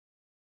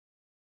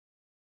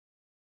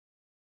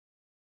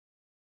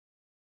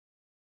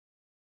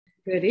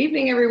Good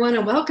evening, everyone,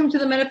 and welcome to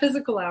the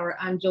Metaphysical Hour.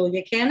 I'm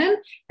Julia Cannon,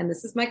 and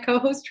this is my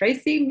co-host,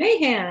 Tracie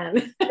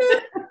Mahan.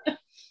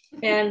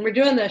 And we're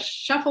doing the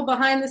shuffle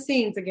behind the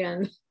scenes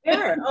again.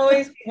 Yeah,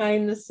 always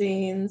behind the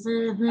scenes.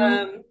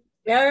 Mm-hmm.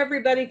 Now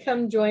everybody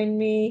come join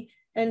me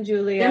and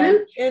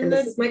Julia.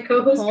 This is my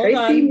co-host, Tracie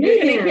Mahan. You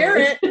can hear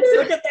it.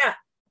 Look at that.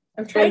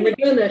 I'm trying to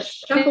do the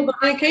shuffle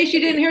behind. In case you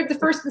didn't hear it the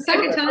first and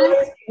second time,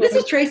 this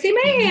is Tracie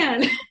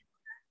Mahan.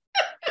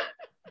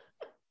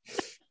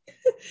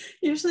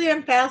 Usually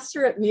I'm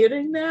faster at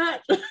muting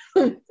that.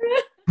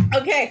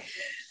 Okay.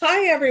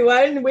 Hi,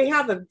 everyone. We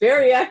have a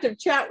very active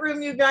chat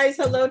room, you guys.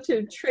 Hello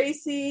to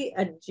Tracie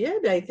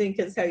Ajid, I think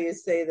is how you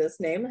say this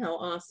name. How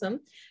awesome.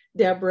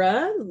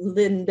 Deborah,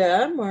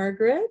 Linda,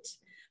 Margaret,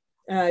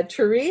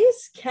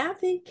 Therese,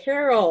 Kathy,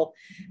 Carol.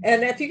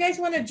 And if you guys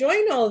want to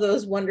join all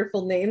those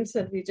wonderful names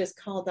that we just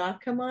called off,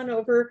 come on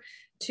over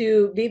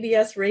to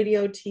BBS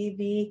Radio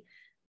TV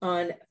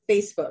on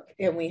Facebook.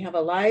 And we have a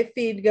live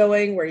feed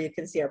going where you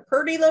can see our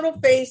pretty little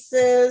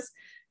faces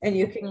and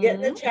you can get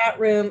in the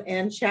chat room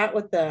and chat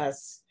with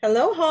us.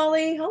 Hello,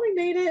 Holly. Holly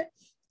made it.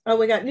 Oh,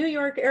 we got New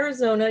York,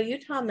 Arizona,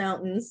 Utah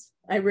Mountains.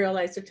 I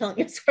realize they're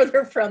telling us where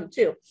they're from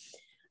too.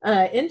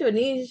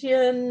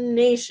 Indonesian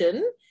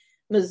nation,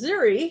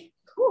 Missouri.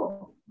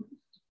 Cool.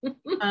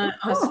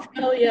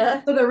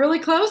 Australia. So they're really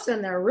close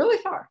and they're really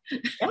far.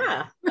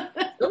 Yeah.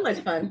 So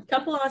much fun.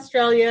 Couple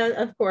Australia,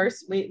 of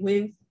course.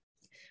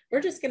 We're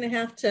just going to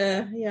have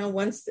to,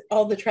 once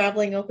all the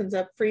traveling opens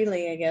up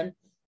freely again,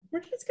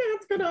 we're just going to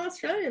have to go to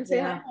Australia and say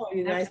hi,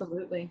 you guys.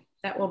 Absolutely.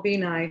 That will be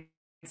nice.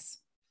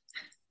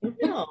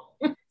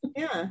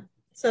 Yeah.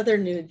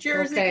 Southern New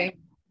Jersey,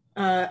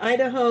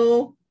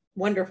 Idaho.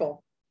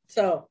 Wonderful.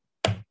 So.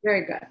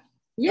 Very good.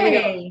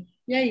 Yay.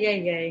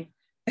 Yay.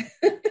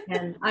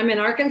 And I'm in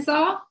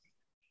Arkansas.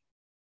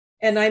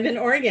 And I'm in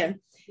Oregon.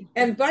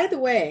 And by the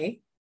way,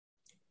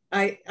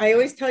 I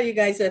always tell you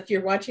guys, if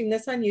you're watching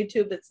this on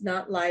YouTube, it's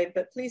not live,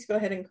 but please go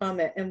ahead and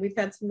comment. And we've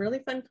had some really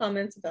fun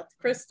comments about the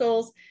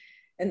crystals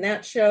and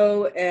that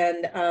show.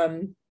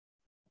 And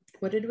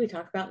what did we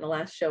talk about in the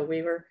last show?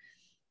 We were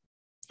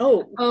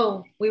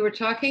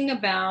talking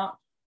about,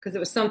 because it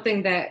was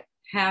something that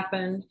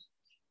happened.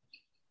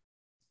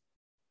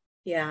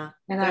 Yeah.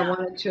 And I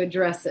wanted to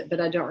address it, but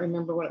I don't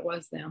remember what it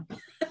was now.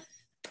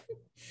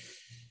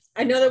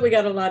 I know that we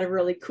got a lot of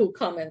really cool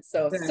comments.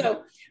 So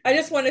I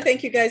just want to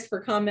thank you guys for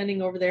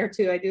commenting over there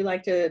too. I do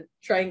like to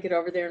try and get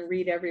over there and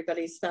read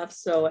everybody's stuff.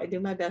 So I do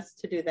my best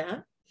to do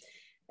that.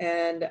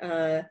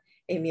 And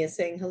Amy is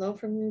saying hello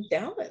from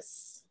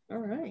Dallas. All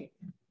right.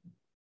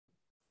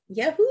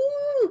 Yahoo!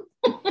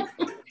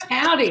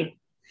 Howdy.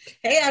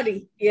 Hey,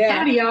 howdy. Yeah.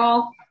 Howdy,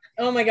 y'all.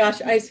 Oh my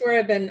gosh. I swear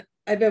I've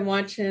been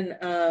watching,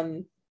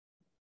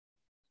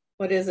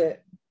 what is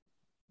it?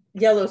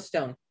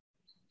 Yellowstone.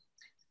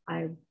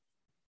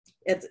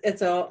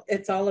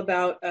 It's all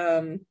about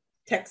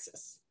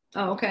Texas.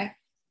 Oh, okay.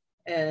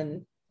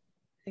 And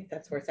I think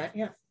that's where it's at.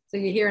 Yeah. So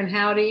you're hearing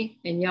howdy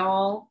and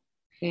y'all.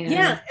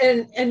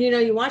 And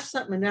you watch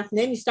something enough, and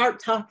then you start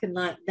talking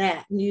like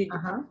that, and you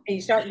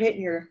start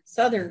getting your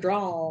southern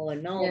drawl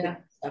and all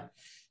that stuff.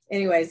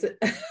 Anyways,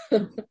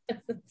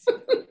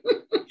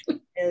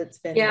 it's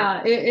been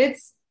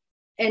it's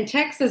and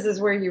Texas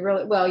is where you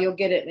really you'll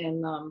get it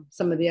in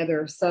some of the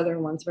other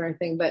southern ones or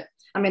anything, but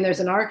I mean there's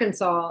an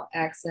Arkansas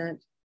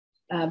accent.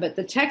 But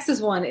the Texas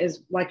one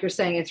is, like you're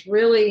saying, it's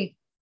really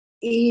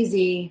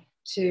easy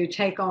to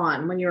take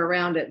on when you're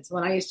around it. So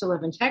when I used to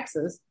live in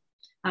Texas,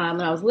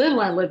 when I was little,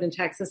 I lived in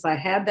Texas. I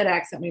had that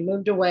accent. We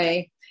moved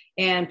away,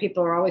 and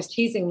people are always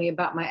teasing me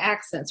about my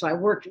accent. So I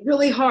worked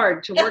really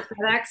hard to work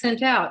that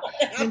accent out.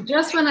 And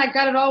just when I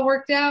got it all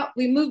worked out,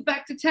 we moved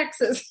back to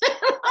Texas.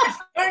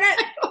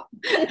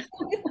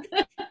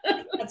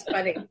 That's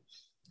funny.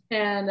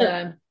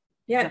 And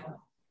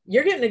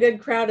you're getting a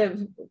good crowd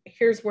of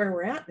here's where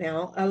we're at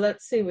now.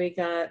 Let's see, we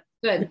got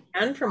good.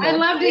 From I'd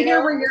love to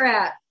hear where you're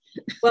at.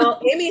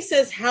 Well, Amy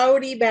says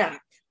howdy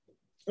back,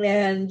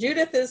 and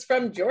Judith is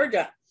from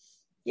Georgia.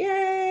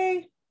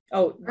 Yay!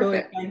 Oh,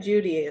 going by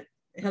Judy.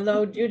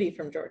 Hello, Judy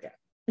from Georgia.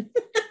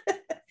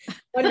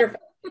 Wonderful.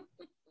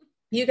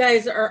 You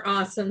guys are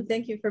awesome.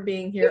 Thank you for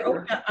being here. Oh,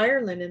 we got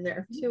Ireland in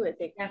there too, I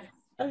think. Yes.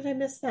 How did I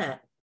miss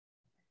that?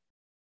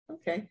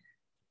 Okay.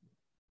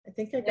 I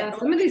think I got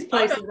some of these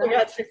places. We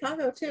got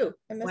Chicago too.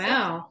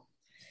 Wow.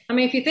 I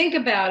mean, if you think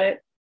about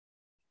it,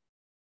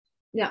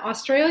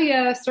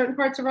 Australia, certain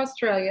parts of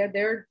Australia,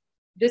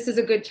 this is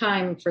a good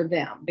time for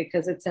them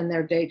because it's in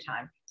their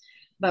daytime.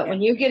 But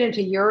when you get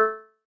into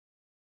Europe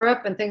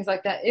and things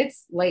like that,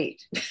 it's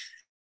late.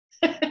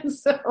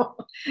 So,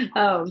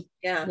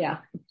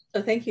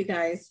 So thank you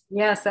guys.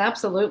 Yes,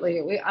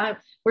 absolutely.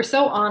 We're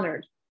so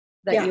honored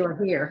that you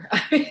are here.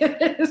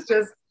 It's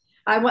just.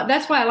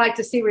 That's why I like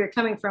to see where you're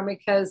coming from,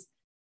 because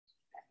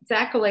it's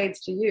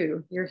accolades to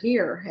you. You're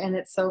here, and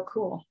it's so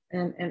cool.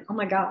 And oh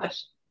my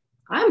gosh,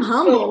 I'm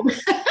humbled.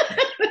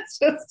 It's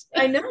just,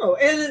 I know,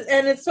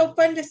 and it's so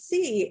fun to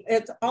see.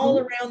 It's all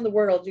around the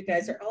world. You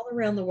guys are all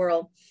around the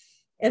world,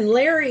 and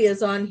Larry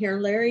is on here.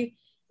 Larry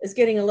is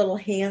getting a little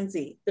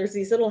handsy. There's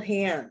these little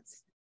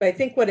hands But I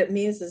think what it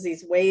means is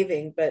he's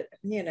waving, but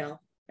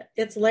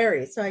it's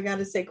Larry. So I got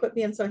to say, quit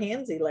being so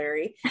handsy,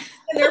 Larry. And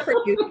they're for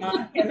you,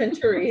 not him and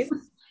Therese.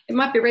 It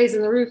might be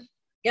raising the roof.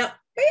 Yep.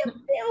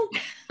 Bam,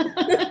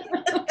 bam.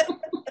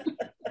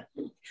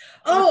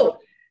 Oh,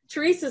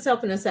 Therese is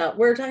helping us out.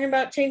 We're talking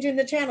about changing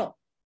the channel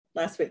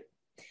last week.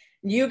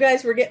 You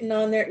guys were getting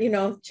on there,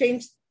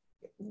 change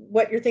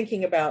what you're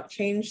thinking about,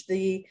 change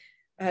the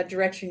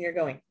direction you're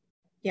going.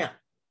 Yeah.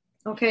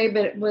 Okay,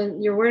 but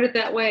when you're worded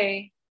that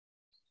way,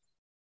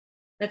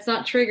 that's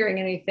not triggering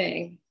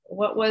anything.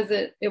 What was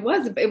it? It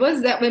was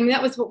that. I mean,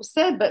 that was what was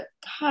said. But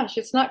gosh,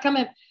 it's not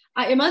coming.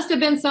 It must have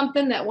been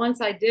something that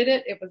once I did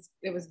it, it was.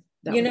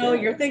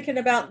 You're thinking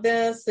about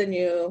this, and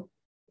you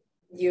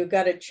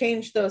got to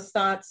change those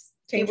thoughts.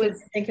 Change what you're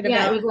thinking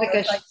about. It was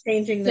like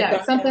changing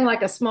the something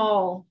like a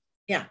small.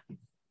 Yeah.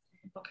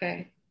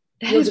 Okay.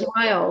 That is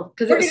wild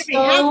because we're going to be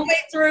halfway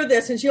through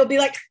this, and she'll be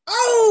like,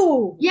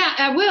 "Oh, yeah,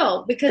 I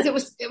will," because it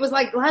was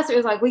like last year.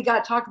 It was like we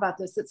got to talk about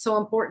this. It's so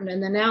important,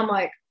 and then now I'm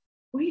like,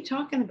 "What are you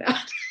talking about?"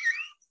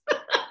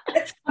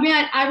 I mean,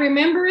 I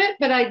remember it,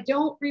 but I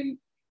don't remember.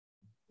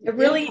 It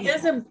really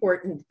is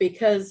important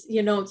because,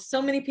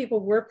 so many people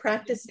were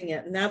practicing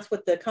it. And that's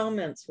what the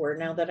comments were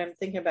now that I'm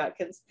thinking about.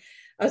 Because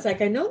I was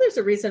like, I know there's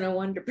a reason I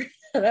wanted to bring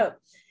that up.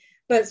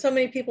 But so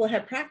many people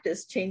had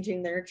practiced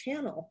changing their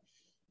channel.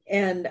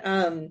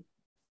 And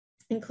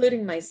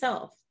including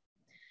myself.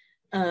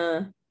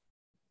 The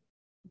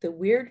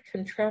weird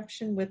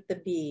contraption with the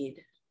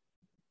bead.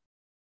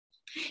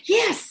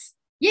 Yes.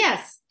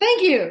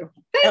 Thank you.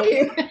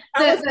 That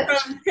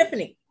was from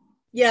Tiffany.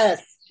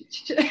 Yes.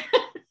 Okay.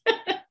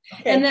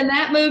 And then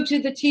that moved to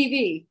the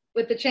TV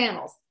with the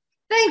channels.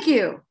 Thank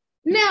you.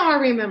 Now I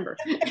remember.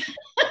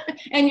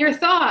 And your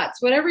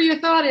thoughts, whatever your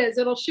thought is,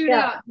 it'll shoot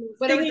out.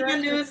 Singing a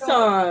new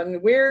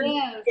song. Weird.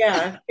 Yes.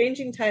 Yeah.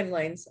 Changing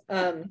timelines.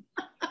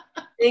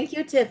 Thank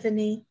you,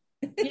 Tiffany.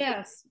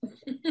 Yes.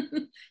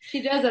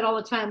 She does it all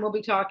the time. We'll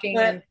be talking.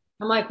 And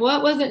I'm like,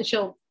 what was it?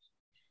 And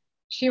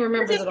she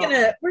remembers it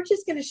all. We're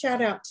just going to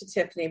shout out to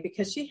Tiffany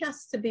because she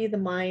has to be the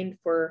mind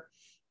for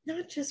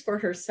not just for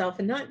herself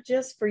and not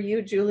just for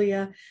you,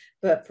 Julia,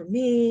 but for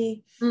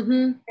me,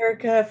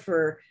 Erica,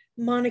 for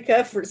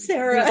Monica, for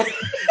Sarah.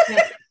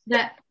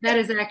 That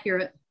is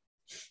accurate.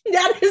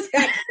 That is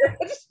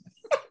accurate.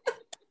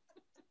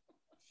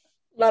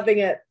 Loving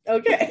it.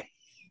 Okay.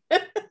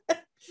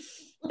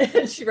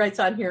 She writes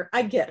on here,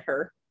 I get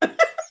her. You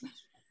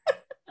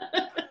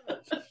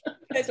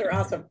guys are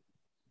awesome.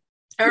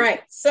 All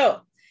right.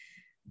 So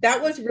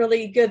that was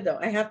really good, though.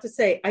 I have to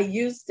say, I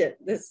used it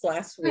this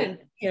last week,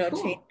 cool.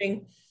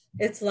 Changing.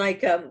 It's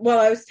like, I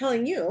was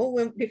telling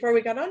you before we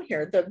got on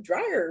here, the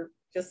dryer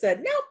just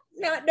said, nope,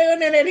 not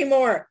doing it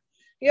anymore.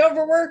 You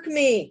overwork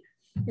me.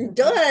 I'm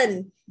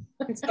done.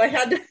 So I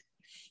had to,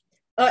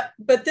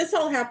 but this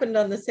all happened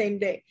on the same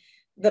day.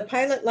 The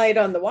pilot light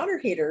on the water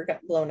heater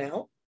got blown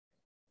out.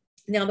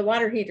 Now the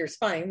water heater's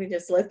fine. We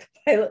just let the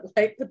pilot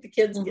light, put the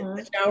kids get in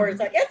the shower. It's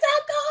like, it's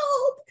so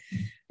cold.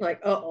 I'm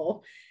like,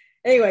 uh-oh.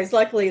 Anyways,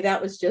 luckily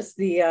that was just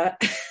the,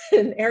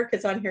 and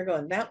Erica's on here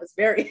going, that was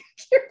very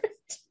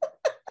accurate.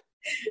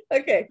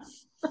 Okay.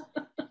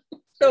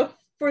 So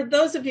for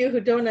those of you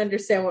who don't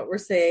understand what we're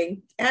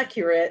saying,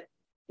 accurate,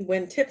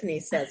 when Tiffany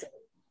says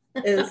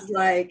it, is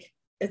like,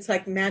 it's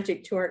like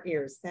magic to our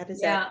ears. That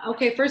is accurate.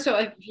 Okay. First of all,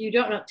 if you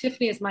don't know,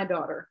 Tiffany is my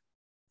daughter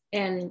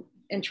and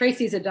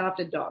Tracie's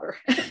adopted daughter.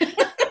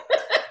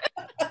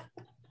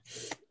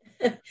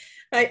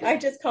 I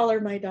just call her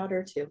my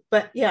daughter too,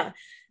 but yeah.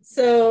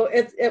 So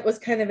it was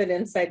kind of an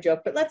inside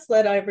joke, but let's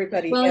let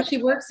everybody. Well,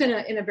 she works in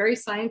a very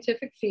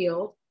scientific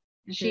field.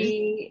 Mm-hmm.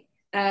 She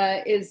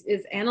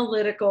is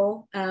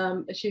analytical.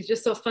 She's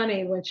just so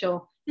funny when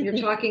you're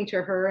talking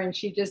to her, and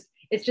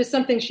it's just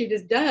something she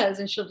just does,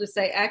 and she'll just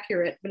say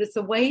accurate, but it's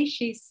the way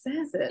she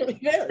says it.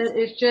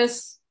 It's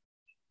just.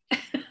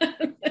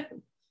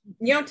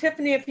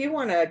 Tiffany, if you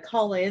want to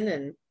call in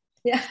and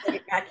say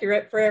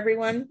accurate for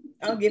everyone,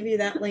 I'll give you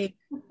that link.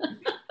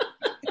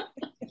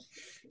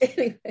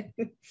 Anyway.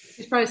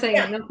 She's probably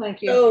saying no,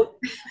 thank you.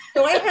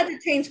 So I had to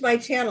change my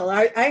channel.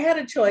 I had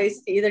a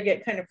choice to either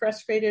get kind of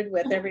frustrated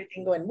with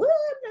everything going, what,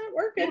 not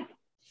working,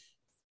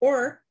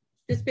 or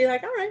just be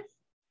like, all right,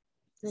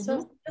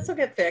 so this will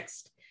get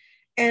fixed.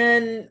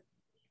 And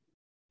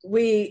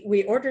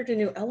we ordered a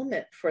new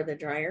element for the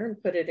dryer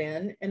and put it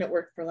in, and it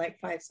worked for like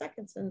 5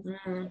 seconds and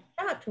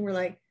stopped. And we're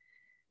like,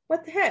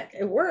 what the heck?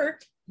 It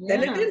worked.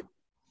 Then it didn't.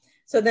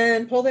 So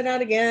then pulled it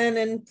out again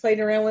and played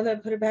around with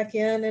it, put it back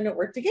in, and it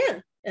worked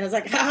again. And I was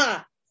like,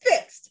 haha,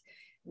 fixed.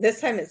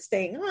 This time it's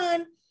staying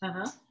on.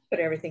 Put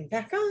everything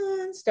back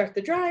on, start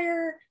the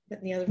dryer,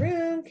 went in the other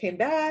room, came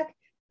back,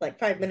 like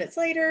 5 minutes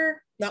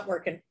later, not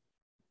working.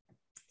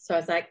 So I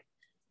was like,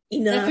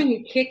 enough. That's when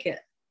you kick it.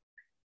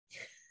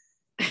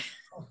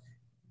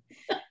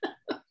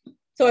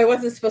 So I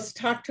wasn't supposed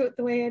to talk to it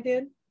the way I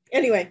did.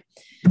 Anyway.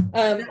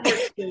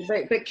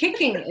 But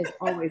kicking is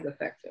always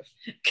effective.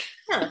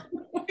 Yeah,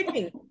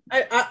 kicking.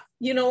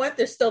 You know what?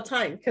 There's still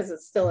time because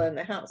it's still in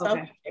the house. Okay. I'll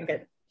kick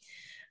it.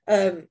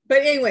 But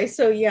anyway,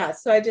 so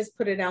I just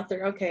put it out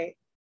there. Okay,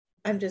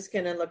 I'm just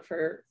going to look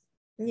for,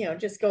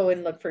 just go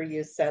and look for a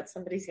used set.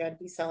 Somebody's got to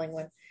be selling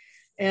one.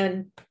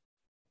 And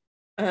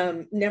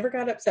never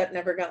got upset,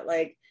 never got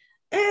like,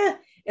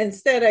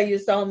 Instead, I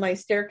used all my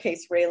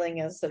staircase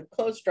railing as a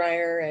clothes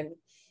dryer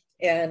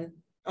and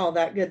all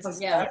that good stuff.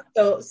 Yeah.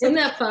 So isn't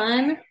that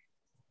fun?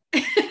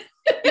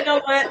 You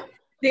know what?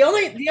 The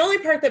only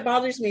part that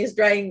bothers me is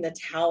drying the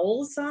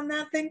towels on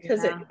that thing,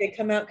 because they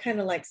come out kind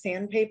of like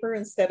sandpaper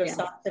instead of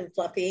soft and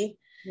fluffy.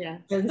 Yeah.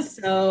 And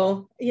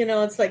so,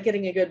 it's like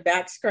getting a good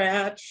back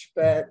scratch,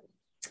 but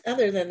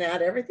other than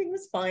that, everything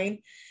was fine.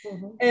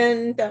 Mm-hmm.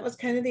 And that was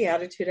kind of the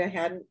attitude I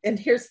had. And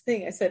here's the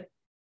thing. I said,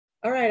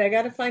 all right, I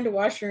got to find a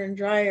washer and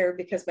dryer,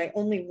 because my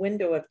only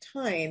window of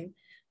time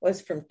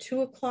was from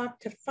 2:00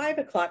 to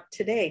 5:00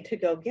 today to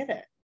go get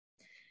it.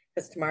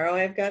 Because tomorrow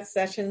I've got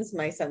sessions.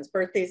 My son's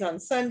birthday's on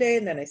Sunday,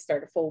 and then I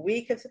start a full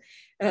week. And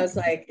I was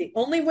like, the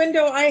only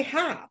window I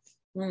have,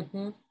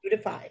 2 to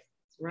 5. It's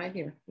right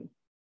here.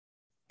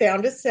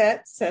 Found a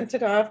set, sent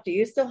it off. Do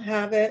you still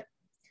have it?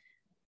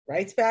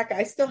 Writes back,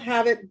 I still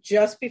have it,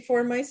 just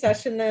before my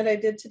session that I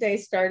did today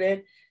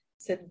started.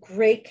 Said,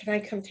 great, can I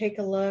come take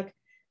a look?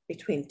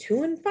 Between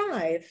 2 and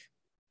 5,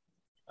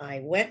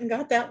 I went and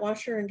got that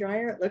washer and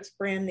dryer. It looks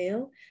brand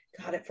new.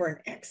 Got it for an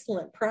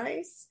excellent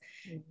price.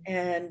 Mm-hmm.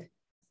 And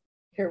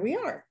here we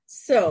are.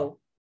 So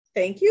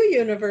thank you,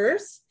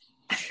 universe.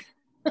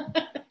 Because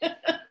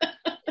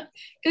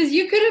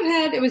you could have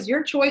had, it was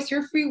your choice,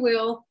 your free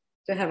will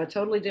to have a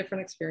totally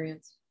different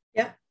experience.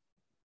 Yeah.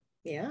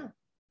 Yeah.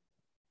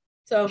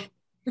 So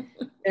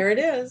there it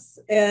is.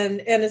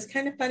 And it's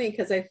kind of funny,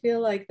 because I feel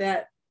like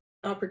that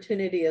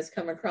opportunity has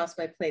come across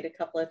my plate a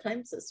couple of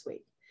times this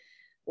week,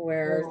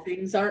 where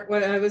things aren't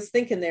what I was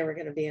thinking they were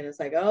going to be. And it's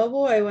like, oh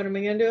boy, what am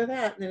I going to do with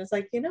that? And then it's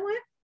like, you know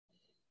what?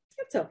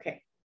 It's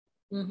okay.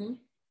 Mm-hmm.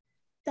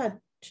 Done.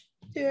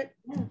 Do it.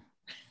 Yeah.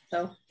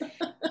 So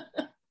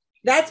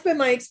that's been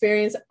my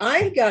experience.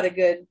 I got a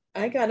good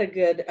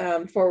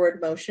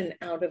forward motion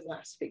out of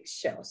last week's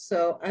show.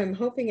 So I'm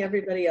hoping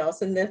everybody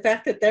else, and the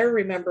fact that they're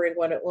remembering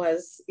what it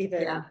was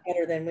even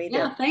better than we did.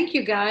 Yeah, thank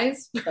you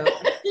guys. So.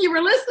 You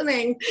were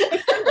listening.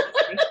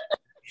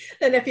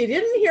 And if you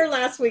didn't hear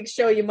last week's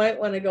show, you might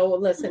want to go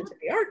listen to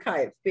the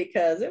archive,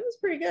 because it was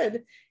pretty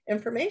good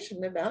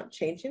information about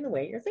changing the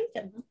way you're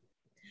thinking.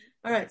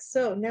 All right.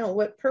 So now,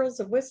 what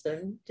pearls of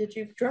wisdom did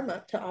you drum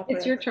up to offer?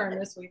 It's your turn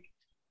this week.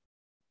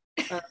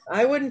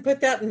 I wouldn't put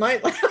that in my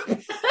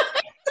lap.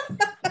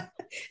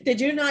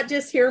 Did you not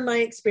just hear my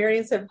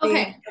experience of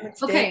being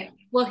Okay.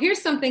 Well,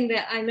 here's something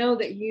that I know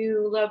that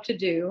you love to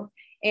do,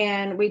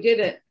 and we did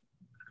it.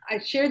 I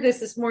shared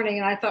this morning,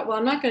 and I thought, well,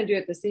 I'm not going to do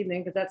it this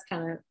evening, because that's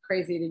kind of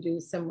crazy to do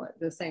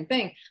the same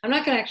thing. I'm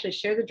not going to actually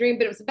share the dream,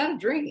 but it was about a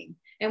dream,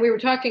 and we were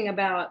talking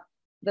about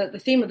the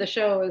theme of the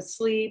show is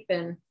sleep,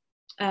 and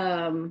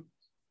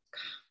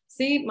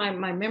see my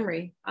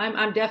memory.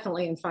 I'm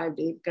definitely in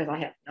 5D, because I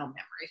have no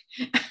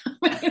memory.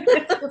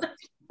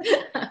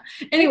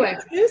 Anyway,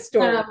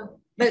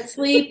 but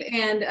sleep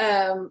and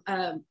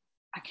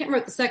I can't remember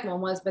what the second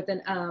one was, but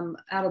then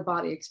out of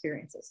body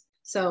experiences.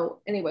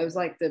 So anyway, it was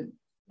like the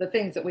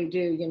things that we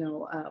do,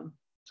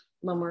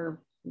 when we're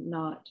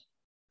not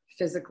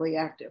physically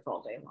active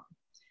all day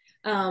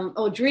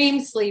long.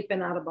 Dream, sleep,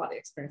 and out of body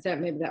experience.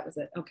 Maybe that was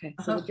it. Okay,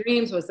 so the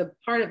dreams was a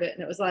part of it,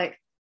 and it was like,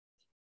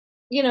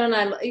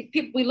 and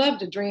we love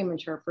to dream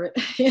interpret,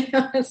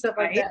 and stuff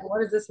like that.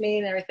 What does this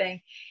mean? And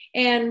everything,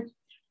 and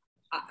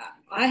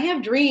I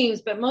have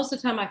dreams, but most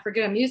of the time I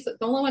forget them. Usually,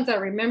 the only ones I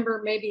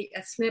remember maybe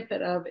a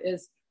snippet of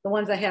is the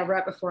ones I have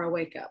right before I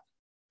wake up,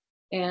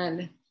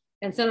 and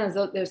sometimes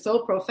they're so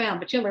profound.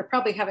 But we're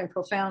probably having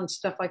profound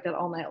stuff like that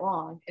all night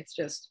long. It's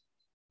just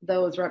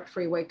those right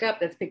before you wake up.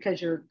 That's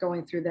because you're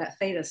going through that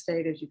theta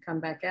state as you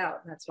come back out,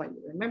 and that's why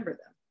you remember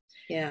them.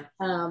 Yeah.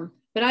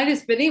 But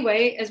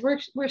anyway, as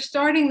we're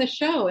starting the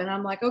show, and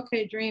I'm like,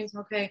 okay, dreams,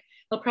 okay,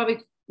 they'll probably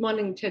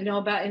wanting to know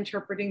about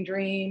interpreting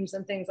dreams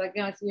and things like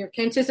that. You're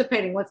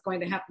anticipating what's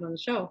going to happen on the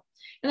show.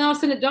 And all of a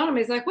sudden it dawned on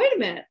me, it's like, wait a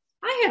minute,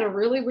 I had a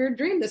really weird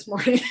dream this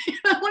morning.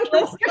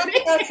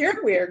 That's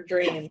your weird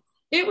dream.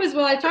 It was,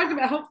 I talked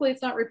about, hopefully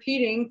it's not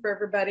repeating for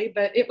everybody,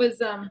 but it was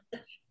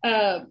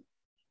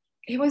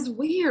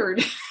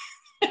weird.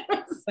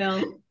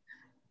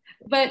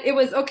 But it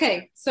was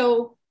okay.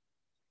 So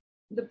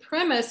the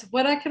premise,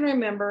 what I can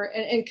remember,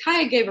 and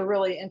Kaya gave a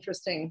really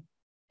interesting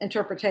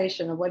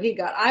interpretation of what he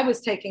got. I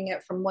was taking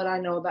it from what I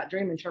know about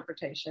dream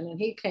interpretation, and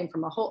he came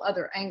from a whole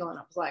other angle, and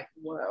I was like,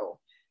 whoa,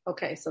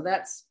 okay, so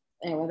that's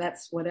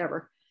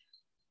whatever.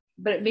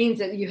 But it means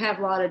that you have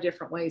a lot of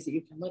different ways that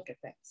you can look at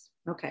things.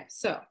 Okay,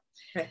 so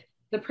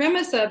the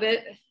premise of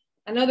it,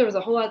 I know there was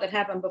a whole lot that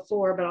happened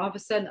before, but all of a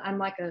sudden I'm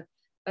like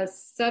a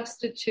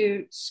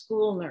substitute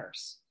school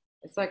nurse.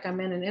 It's like I'm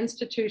in an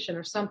institution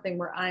or something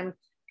where I'm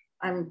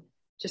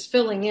just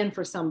filling in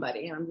for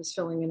somebody, and I'm just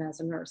filling in as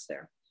a nurse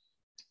there.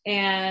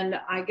 And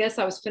I guess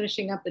I was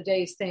finishing up the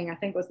day's thing. I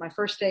think it was my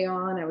first day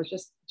on. I was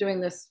just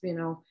doing this,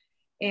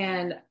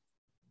 and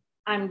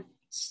I'm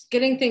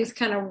getting things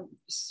kind of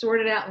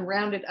sorted out and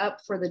rounded up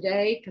for the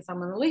day because I'm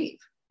going to leave,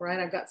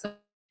 right? I've got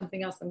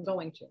something else I'm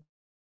going to.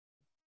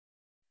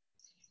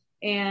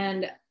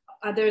 and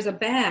there's a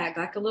bag,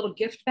 like a little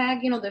gift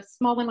bag, the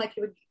small one, like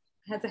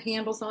has the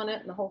handles on it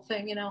and the whole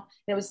thing,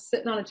 it was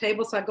sitting on a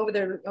table. So I go over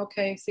there,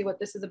 okay, see what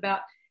this is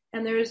about.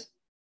 And there's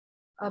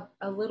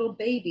a little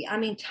baby,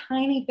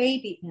 tiny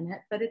baby in it,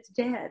 but it's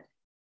dead.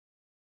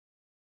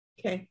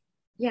 Okay.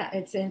 Yeah,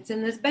 it's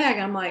in this bag.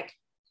 I'm like,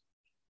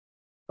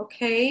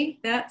 okay,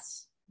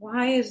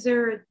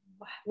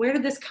 where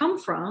did this come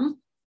from?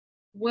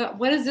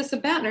 What is this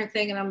about and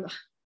everything? And I'm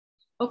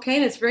okay,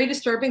 and it's very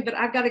disturbing, but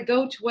I've got to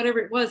go to whatever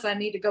it was I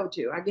need to go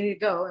to. I need to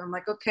go. And I'm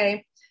like,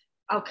 okay,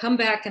 I'll come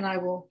back and I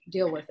will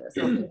deal with this.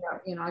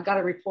 I got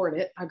to report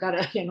it. I got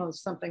to,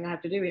 it's something I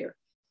have to do here.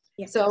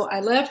 Yes. So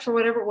I left for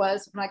whatever it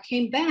was. When I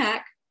came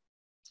back,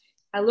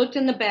 I looked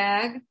in the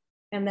bag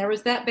and there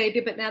was that baby,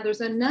 but now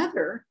there's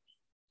another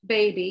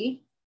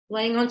baby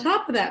laying on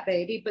top of that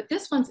baby, but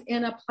this one's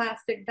in a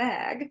plastic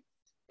bag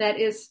that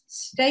is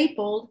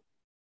stapled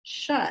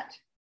shut.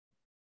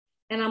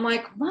 And I'm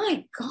like,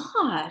 my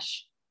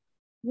gosh,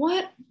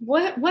 what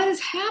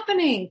is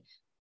happening?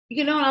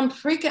 And I'm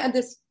freaking out,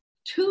 this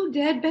 2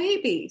 dead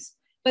babies.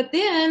 But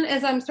then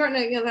as I'm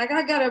starting to, I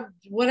got to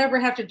whatever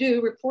I have to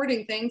do,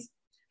 reporting things,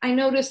 I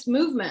noticed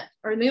movement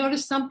or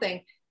noticed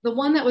something. The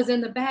one that was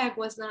in the bag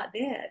was not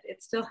dead.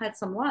 It still had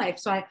some life.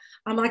 So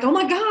I'm like, oh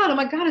my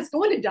God, it's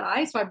going to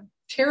die. So I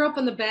tear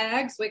open the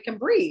bag so it can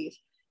breathe,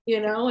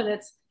 and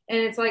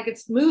it's like,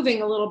 it's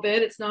moving a little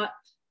bit. It's not,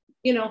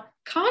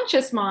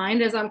 conscious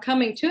mind as I'm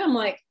coming to, I'm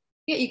like,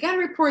 yeah, you got to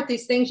report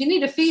these things. You need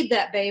to feed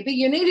that baby.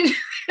 You need to,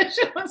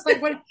 it's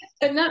like, what?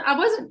 And I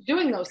wasn't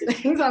doing those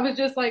things. I was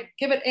just like,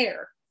 give it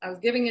air. I was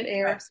giving it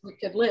air so it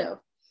could live.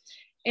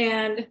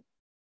 And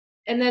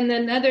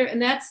then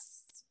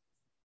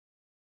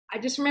I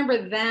just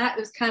remember that it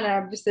was kind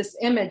of just this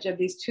image of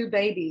these 2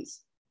 babies,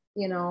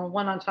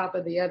 one on top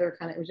of the other,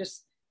 it was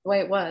just the way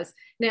it was.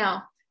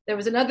 Now, there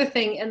was another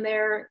thing in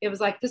there. It was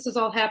like, this is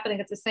all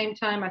happening at the same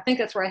time. I think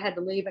that's where I had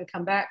to leave and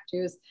come back to,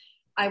 is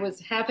I was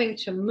having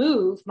to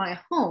move my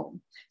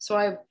home. So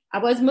I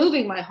was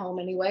moving my home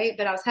anyway,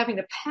 but I was having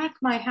to pack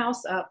my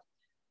house up.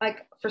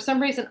 Like, for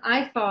some reason,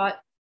 I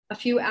thought a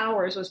few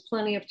hours was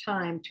plenty of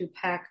time to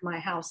pack my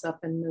house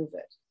up and move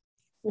it.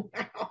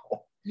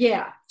 Wow.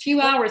 Yeah, a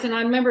few hours. And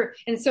I remember,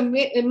 and so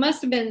it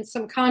must have been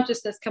some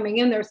consciousness coming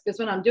in there, because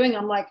when I'm doing,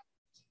 I'm like,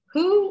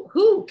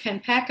 who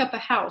can pack up a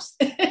house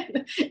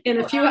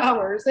in a few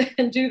hours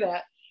and do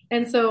that?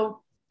 And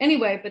so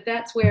anyway, but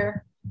that's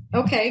where,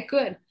 okay,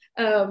 good.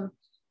 So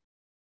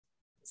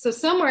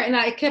somewhere, and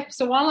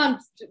so while I'm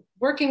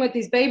working with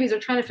these babies or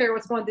trying to figure out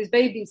what's going on with these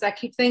babies, I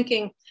keep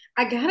thinking,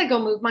 I got to go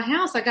move my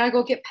house. I got to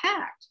go get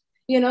packed,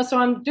 so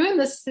I'm doing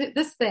this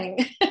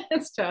thing.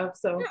 It's tough.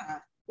 So, yeah.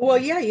 Well,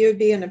 yeah, you'd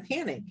be in a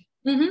panic.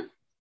 Mm-hmm.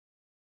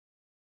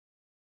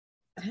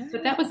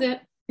 But that was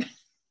it.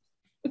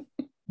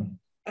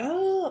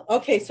 Oh,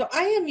 okay. So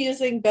I am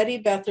using Betty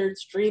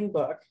Beathard's Dream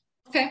Book.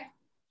 Okay.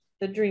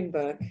 The Dream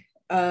Book.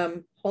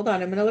 Hold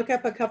on. I'm going to look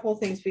up a couple of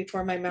things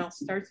before my mouth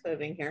starts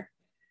moving here.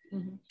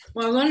 Mm-hmm.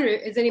 Well, I wonder,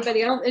 is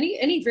anybody else,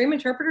 any dream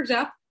interpreters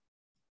out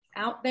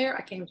there?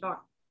 I can't even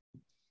talk.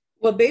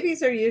 Well,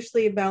 babies are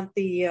usually about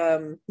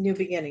the new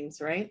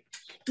beginnings, right?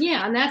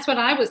 Yeah, and that's what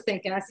I was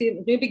thinking. I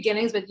see new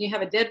beginnings, but you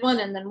have a dead one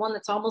and then one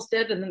that's almost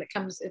dead, and then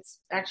it's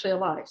actually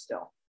alive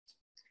still.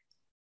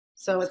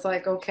 So it's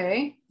like,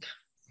 okay.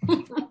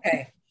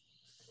 Okay.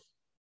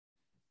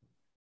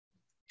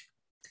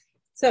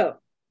 So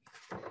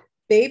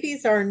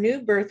babies are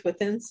new birth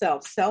within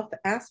self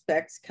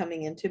aspects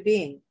coming into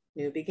being,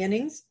 new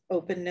beginnings,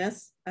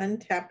 openness,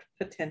 untapped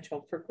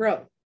potential for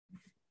growth.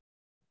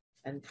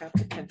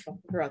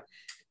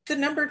 The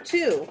number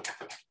 2,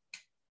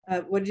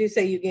 what did you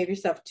say? You gave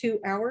yourself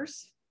 2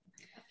 hours?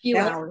 A few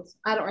hours.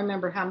 I don't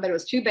remember how, but it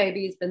was 2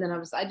 babies. And then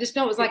I just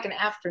know it was like an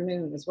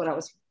afternoon is what I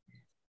was.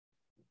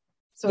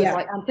 So yeah. It's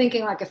like, I'm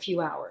thinking like a few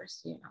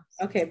hours,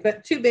 Okay,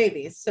 but 2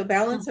 babies. So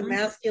balance of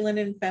masculine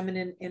and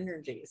feminine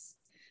energies.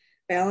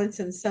 Balance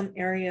in some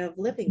area of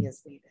living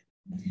is needed.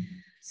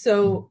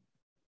 So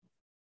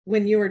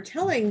when you were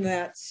telling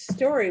that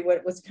story,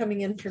 what was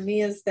coming in for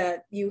me is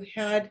that you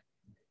had,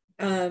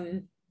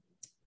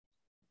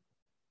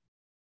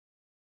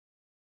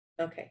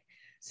 okay,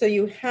 so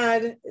you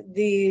had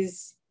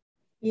these,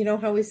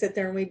 how we sit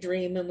there and we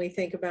dream and we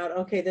think about,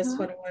 okay, this is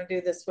what I want to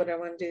do, this is what I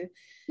want to do.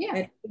 Yeah.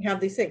 And we have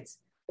these things.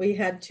 We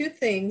had 2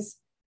 things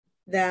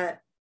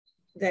that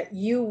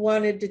you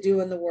wanted to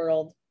do in the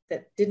world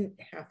that didn't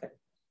happen.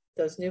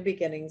 Those new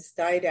beginnings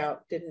died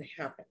out, didn't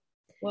happen.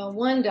 Well,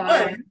 one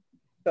died.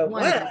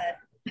 One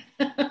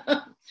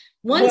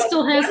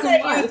still has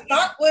some life.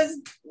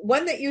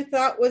 One that you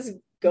thought was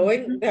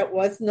going, that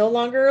was no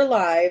longer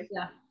alive.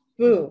 Yeah.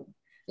 Boom.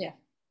 Yeah.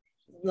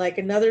 Like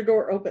another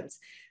door opens.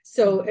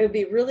 So it would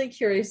be really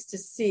curious to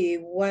see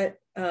what's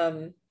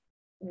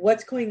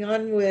going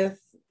on with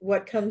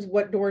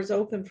what doors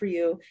open for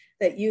you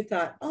that you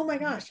thought, oh my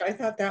gosh, I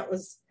thought that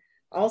was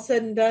all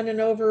said and done and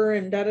over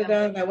and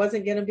and I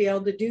wasn't going to be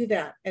able to do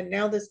that. And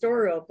now this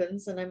door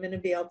opens and I'm going to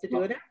be able to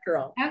do it after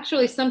all.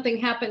 Actually, something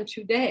happened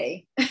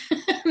today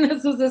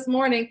This was this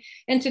morning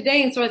and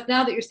today. And so it's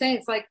now that you're saying,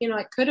 it's like,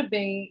 it could have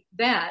been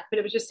that, but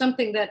it was just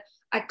something that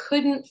I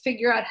couldn't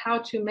figure out how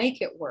to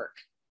make it work.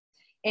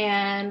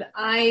 And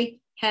I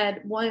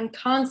had one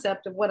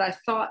concept of what I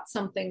thought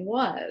something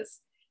was,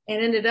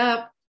 and ended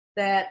up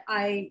that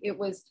it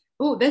was,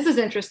 oh, this is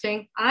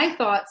interesting. I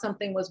thought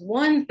something was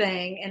one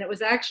thing, and it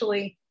was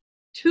actually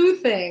two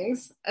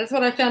things. That's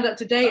what I found out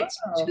today. It's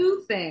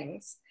two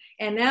things.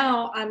 And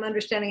now I'm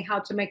understanding how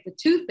to make the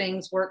two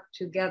things work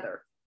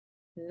together.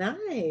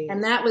 Nice.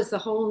 And that was the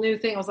whole new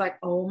thing. I was like,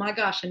 oh my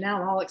gosh. And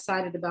now I'm all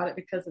excited about it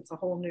because it's a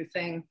whole new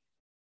thing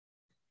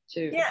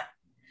to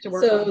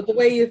work so on. The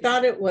way you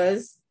thought it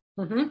was,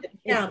 it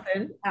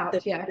happened.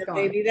 It's gone.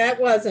 Maybe that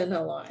wasn't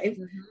alive.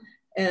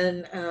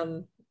 And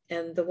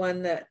the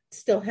one that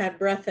still had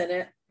breath in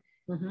it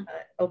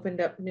opened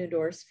up new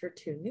doors for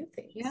two new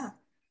things. Yeah.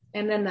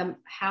 And then the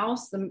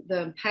house,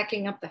 the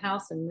packing up the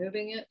house and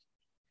moving it.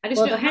 I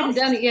hadn't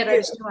done it yet. I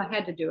just knew I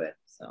had to do it.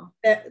 So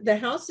the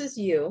house is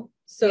you.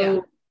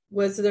 So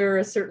was there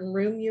a certain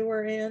room you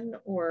were in,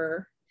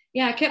 or?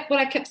 Yeah, what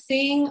I kept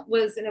seeing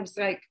was, and it was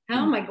like,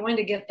 how am I going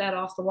to get that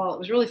off the wall? It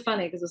was really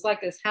funny because it was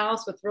like this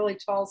house with really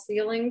tall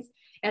ceilings,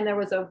 and there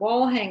was a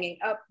wall hanging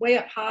up way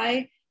up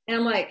high. And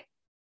I'm like,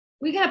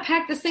 we got to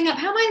pack this thing up.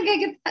 How am I going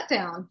to get that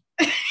down?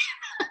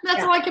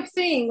 That's all I kept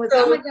seeing was,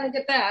 how am I going to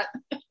get that?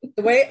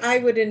 The way I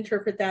would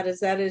interpret that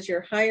is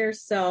your higher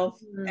self,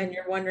 and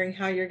you're wondering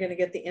how you're going to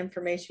get the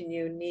information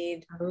you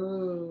need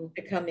to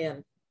come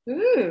in.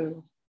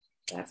 Ooh,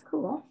 that's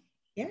cool.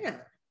 Yeah,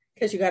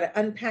 because you got to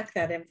unpack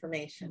that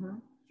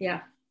information.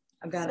 Yeah,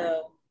 I've got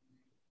it.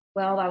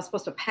 Well, I was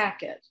supposed to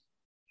pack it.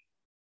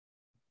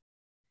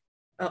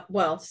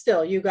 Well,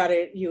 still, you got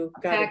to get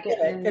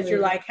it, because you're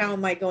like, how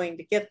am I going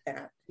to get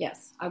that?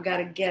 Yes, I've got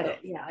to get it.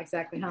 Yeah,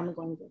 exactly. How am I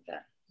going to get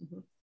that?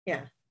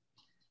 Yeah,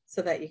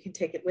 so that you can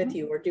take it with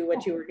you or do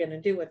what you were going to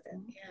do with it.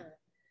 Yeah,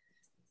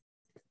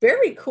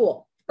 very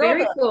cool.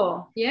 Very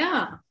cool.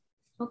 Yeah.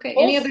 Okay.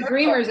 Any other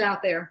dreamers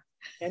out there?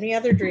 Any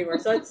other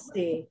dreamers? Let's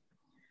see.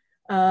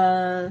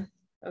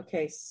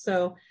 Okay,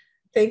 so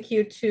thank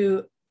you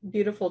to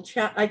beautiful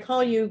chat. I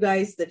call you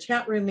guys the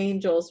chat room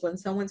angels when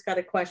someone's got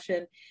a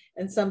question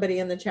and somebody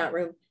in the chat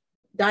room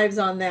dives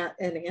on that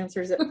and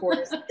answers it for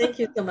us. Thank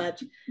you so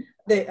much.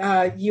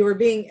 You were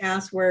being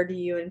asked, where do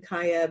you and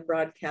Kaya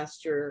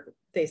broadcast your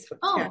Facebook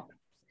chat?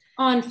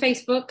 On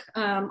Facebook,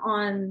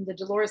 on the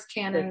Dolores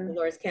Cannon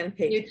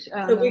page.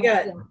 So we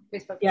got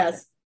Facebook.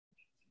 Yes.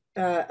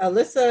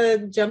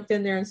 Alyssa jumped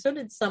in there, and so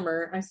did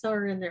Summer. I saw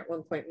her in there at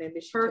one point. Maybe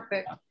she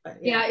perfect.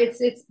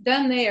 It's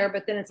done there,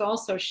 but then it's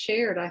also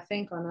shared, I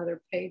think, on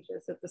other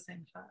pages at the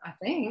same time.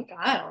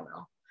 I don't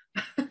know.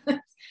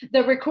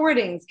 The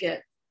recordings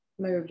get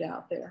moved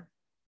out there.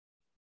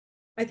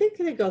 I think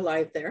they go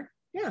live there.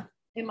 Yeah,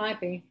 it might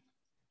be.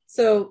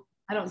 So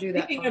I don't do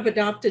that. Speaking of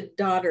adopted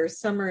daughters,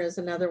 Summer is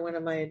another one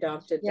of my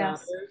adopted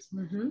daughters.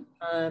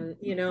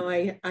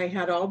 I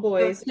had all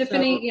boys. So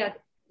Tiffany, yeah.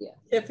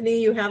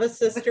 Tiffany, you have a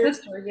sister.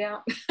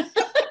 Yeah.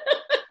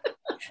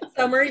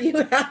 Summer, you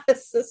have a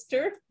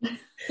sister.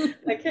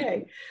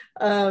 Okay.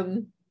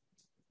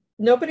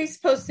 Nobody's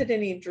posted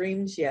any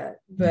dreams yet,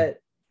 but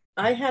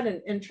I had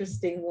an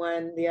interesting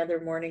one the other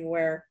morning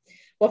where,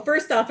 well,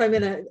 first off,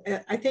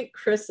 I think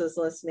Chris is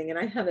listening, and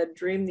I had a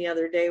dream the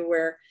other day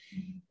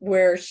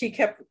where she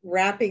kept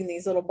wrapping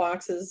these little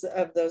boxes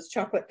of those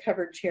chocolate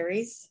covered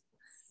cherries,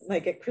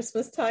 like at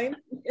Christmas time.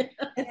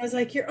 And I was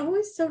like, you're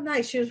always so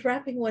nice. She was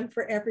wrapping one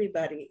for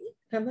everybody.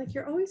 And I'm like,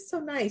 you're always so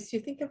nice. You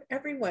think of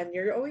everyone.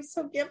 You're always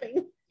so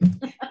giving.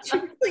 She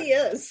really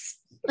is.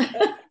 I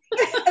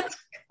had to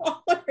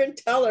call her and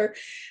tell her.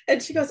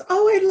 And she goes,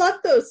 oh, I love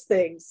those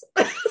things.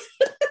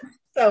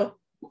 So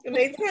it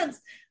made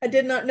sense. I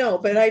did not know,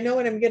 but I know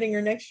what I'm getting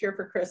her next year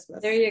for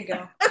Christmas. There you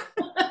go.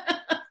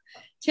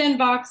 10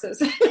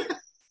 boxes.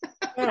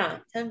 Yeah,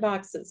 10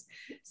 boxes.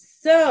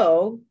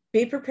 So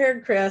be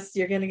prepared, Chris.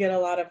 You're going to get a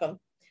lot of them.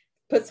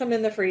 Put some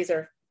in the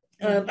freezer.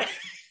 So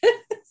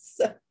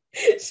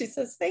she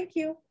says, thank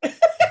you.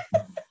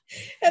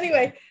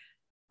 Anyway,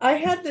 I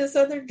had this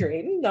other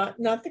dream, not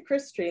the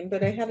Chris dream,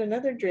 but I had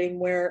another dream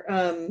where,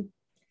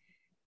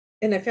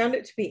 and I found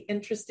it to be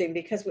interesting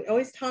because we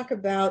always talk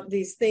about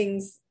these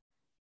things,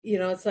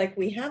 it's like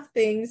we have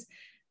things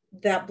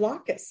that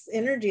block us,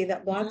 energy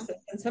that blocks us.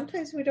 And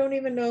sometimes we don't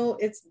even know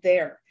it's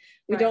there.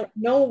 We don't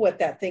know what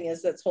that thing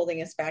is that's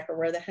holding us back, or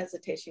where the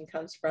hesitation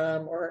comes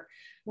from, or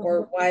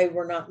why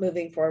we're not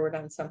moving forward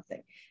on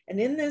something. And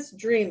in this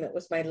dream, it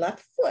was my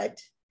left foot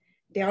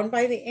down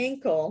by the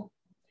ankle.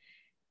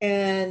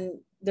 And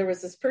there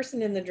was this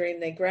person in the dream.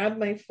 They grabbed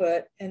my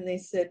foot and they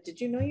said,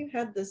 did you know you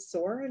had this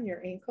sore on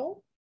your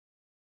ankle?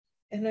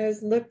 And I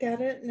looked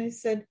at it and I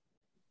said,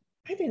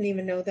 I didn't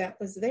even know that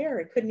was there.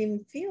 I couldn't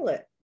even feel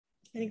it.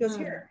 And he goes,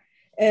 here.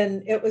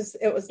 And it was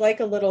like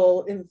a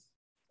little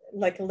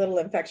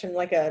infection,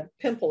 like a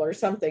pimple or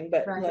something,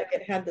 but like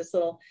it had this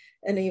little,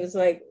 and he was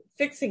like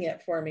fixing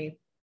it for me,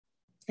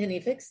 and he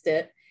fixed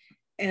it.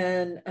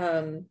 And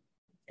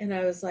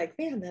I was like,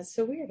 man, that's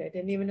so weird. I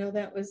didn't even know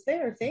that was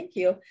there. Thank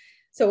you.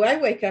 So I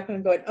wake up and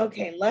I'm going,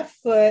 okay, left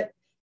foot.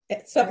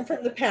 something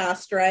from the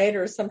past, right?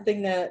 Or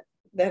something that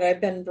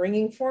I've been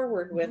bringing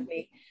forward with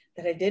me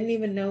that I didn't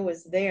even know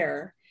was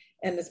there.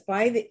 And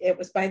it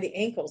was by the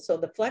ankle, so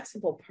the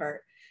flexible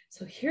part.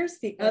 So here's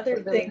the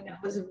other thing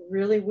that was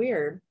really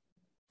weird.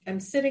 I'm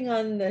sitting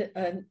on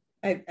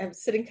I'm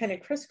sitting kind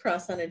of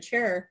crisscross on a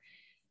chair.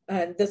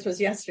 This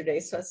was yesterday.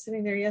 So I was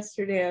sitting there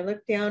yesterday. I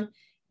looked down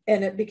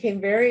and it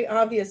became very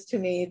obvious to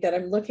me that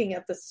I'm looking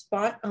at the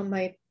spot on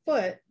my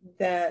foot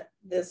that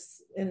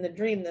in the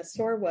dream, the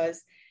sore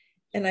was,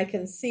 and I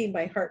can see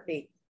my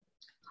heartbeat.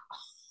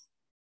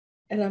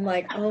 And I'm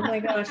like, oh my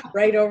gosh,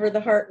 right over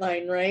the heart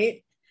line,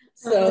 right?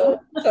 So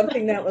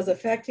something that was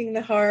affecting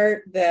the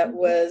heart, that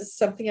was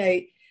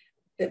something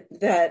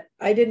that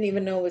I didn't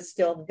even know was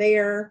still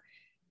there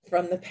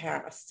from the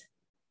past.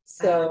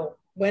 So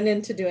went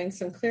into doing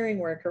some clearing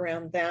work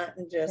around that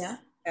and just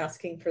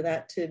asking for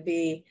that to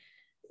be,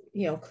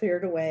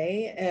 cleared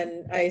away.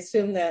 And I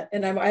assume that,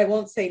 and I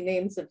won't say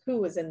names of who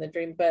was in the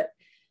dream, but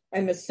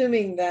I'm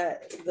assuming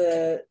that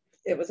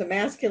it was a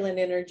masculine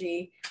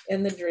energy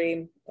in the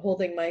dream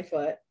holding my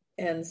foot.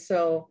 And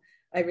so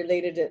I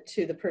related it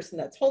to the person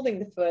that's holding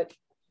the foot.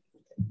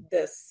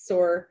 This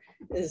sore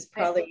is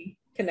probably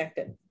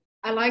connected.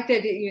 I like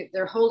that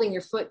they're holding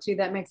your foot too.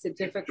 That makes it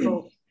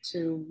difficult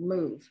to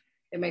move.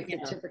 It makes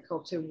it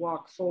difficult to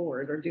walk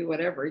forward or do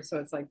whatever. So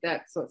it's like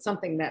that. So it's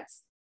something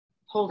that's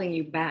holding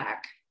you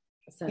back,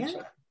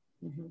 essentially.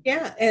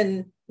 Yeah.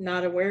 And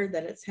not aware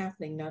that it's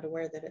happening, not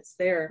aware that it's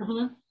there.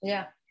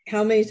 Yeah.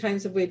 How many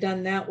times have we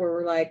done that where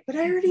we're like, but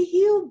I already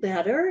healed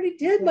that. I already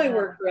did my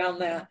work around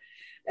that.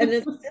 And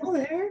it's still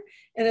there.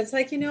 And it's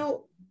like,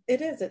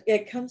 it is.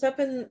 It comes up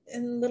in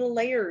little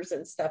layers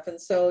and stuff. And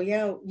so,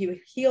 you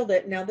healed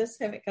it. Now this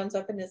time it comes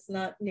up and it's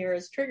not near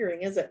as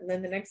triggering, is it? And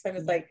then the next time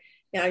it's like,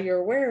 now you're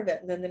aware of it.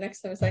 And then the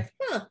next time it's like,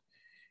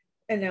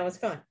 and now it's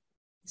gone.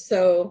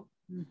 So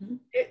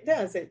it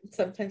does.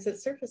 Sometimes it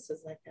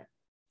surfaces like that.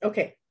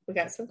 Okay. We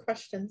got some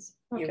questions.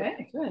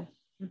 Okay, good.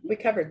 We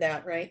covered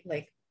that, right?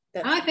 Like,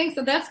 I think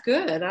so. That's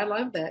good. I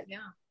love that. Yeah.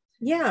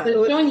 Yeah.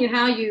 So it's showing you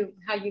how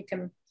you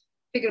can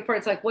pick it apart.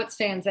 It's like what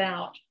stands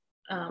out.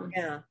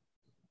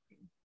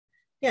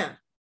 Yeah.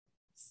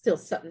 Still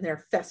something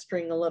there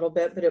festering a little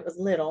bit, but it was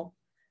little.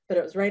 But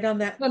it was right on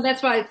that. Well,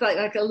 that's why it's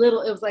like a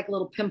little. It was like a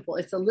little pimple.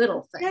 It's a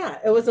little thing. Yeah,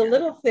 it was a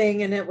little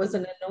thing, and it was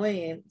an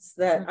annoyance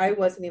that I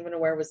wasn't even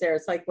aware was there.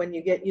 It's like when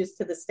you get used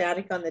to the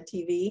static on the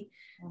TV,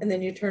 and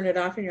then you turn it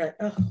off, and you're like,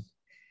 oh,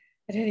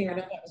 I didn't even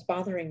know that was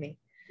bothering me.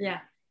 Yeah.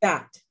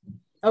 That.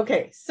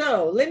 Okay,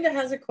 so Linda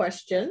has a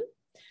question.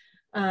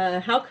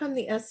 How come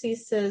the SC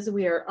says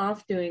we are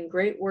off doing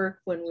great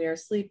work when we are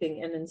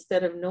sleeping, and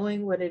instead of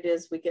knowing what it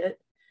is, we get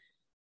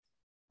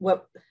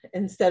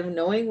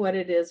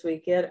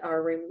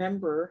our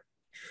remember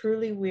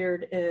truly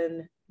weird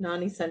and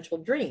non-essential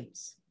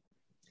dreams.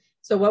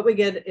 So what we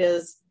get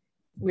is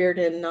weird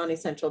and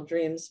non-essential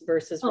dreams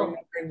versus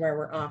remembering where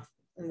we're off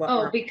and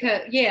what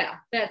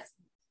that's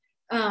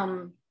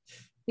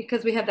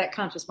because we have that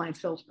conscious mind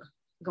filter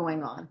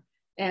going on.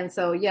 And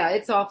so,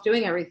 it's off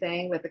doing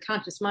everything, but the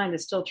conscious mind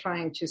is still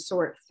trying to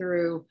sort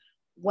through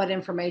what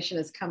information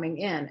is coming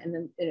in. And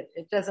then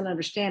it doesn't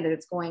understand it.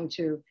 It's going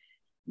to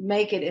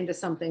make it into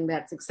something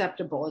that's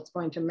acceptable. It's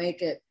going to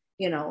make it,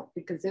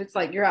 because it's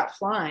like you're out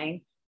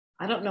flying.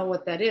 I don't know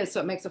what that is.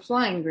 So it makes a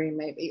flying dream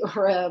maybe,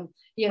 or,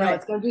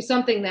 it's going to do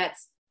something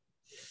that's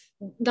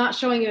not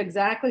showing you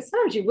exactly.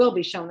 Sometimes you will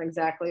be shown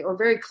exactly or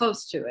very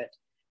close to it.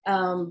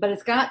 But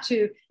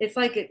it's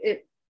like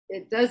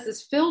it does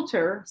this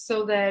filter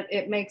so that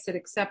it makes it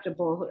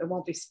acceptable. It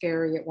won't be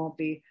scary. It won't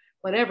be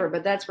whatever,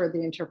 but that's where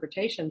the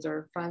interpretations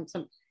are from.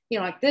 Some,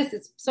 like this,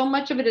 it's so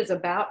much of it is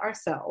about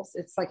ourselves.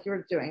 It's like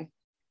you're doing,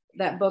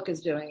 that book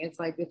is doing. It's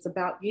like, it's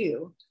about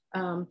you.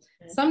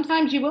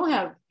 Sometimes you will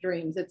have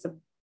dreams.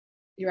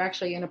 You're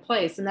actually in a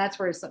place, and that's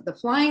where the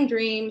flying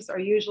dreams are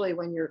usually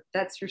when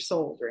that's your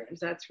soul dreams.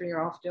 That's where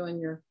you're off doing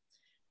your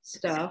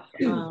stuff.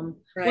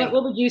 Right.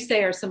 What would you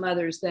say are some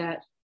others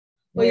that,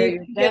 where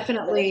you're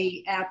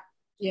definitely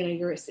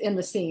you're in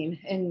the scene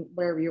and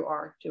wherever you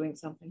are doing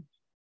something?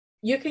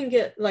 You can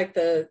get like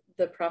the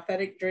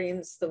prophetic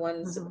dreams, the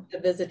ones, the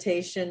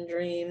visitation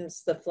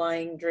dreams, the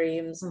flying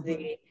dreams,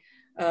 the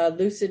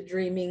lucid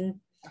dreaming.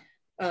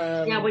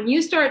 When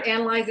you start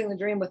analyzing the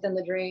dream within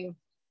the dream,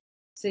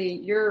 see,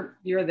 you're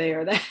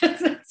there.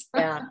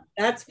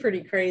 That's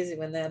pretty crazy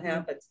when that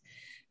happens.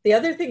 The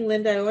other thing,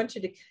 Linda, I want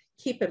you to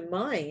keep in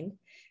mind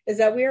is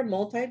that we are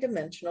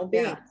multidimensional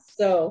beings.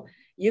 So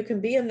you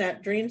can be in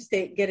that dream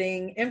state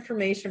getting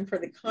information for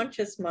the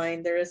conscious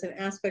mind. There is an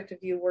aspect of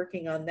you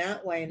working on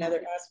that way.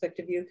 Another aspect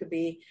of you could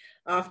be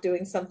off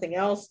doing something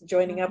else,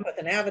 joining up with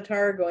an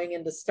avatar, going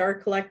into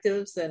star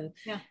collectives and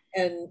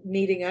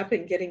meeting up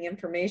and getting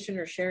information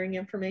or sharing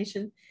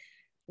information.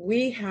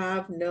 We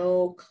have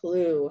no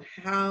clue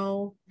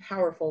how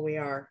powerful we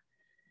are.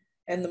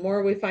 And the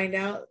more we find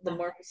out, the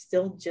more we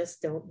still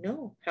just don't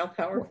know how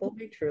powerful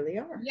we truly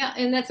are. Yeah,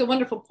 and that's a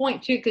wonderful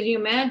point, too, because you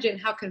imagine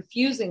how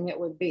confusing it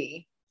would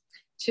be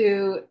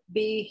to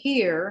be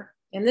here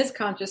in this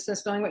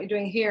consciousness, knowing what you're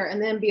doing here,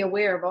 and then be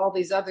aware of all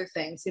these other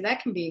things. See,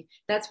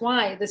 that's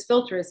why this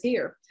filter is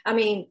here. I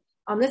mean,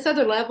 on this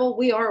other level,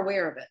 we are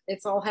aware of it.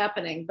 It's all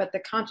happening, but the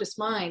conscious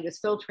mind is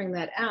filtering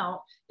that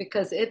out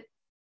because it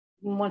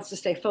wants to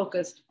stay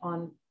focused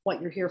on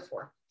what you're here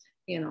for,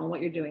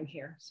 what you're doing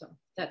here. So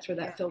that's where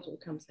that filter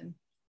comes in.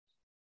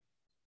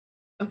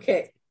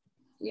 Okay.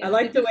 Yeah. I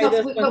like the way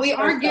this one. But we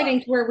are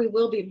getting to where we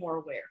will be more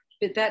aware.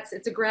 But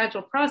it's a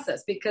gradual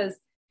process because.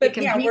 But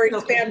we're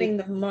expanding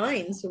the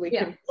mind so we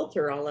can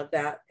filter all of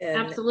that. And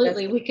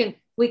absolutely, we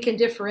can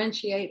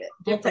differentiate it.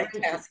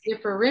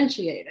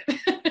 Differentiate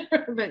it.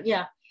 But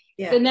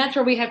then that's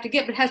where we have to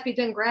get. But it has to be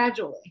done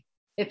gradually.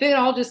 If it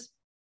all just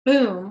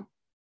boom,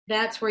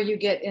 that's where you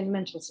get in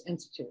mental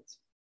institutes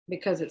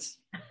because it's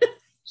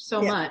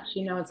so much.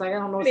 It's like I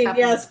don't know. What's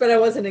happening. Yes, but I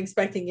wasn't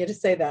expecting you to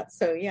say that.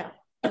 So yeah.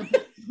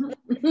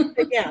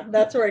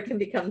 That's where it can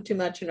become too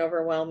much and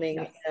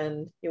overwhelming,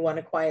 and you want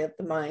to quiet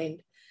the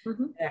mind.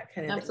 That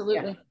kind of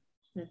absolutely thing.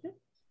 Yeah.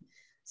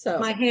 So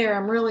my hair,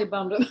 I'm really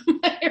bummed up.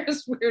 My hair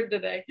is weird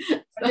today.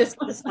 I just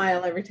want to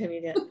smile every time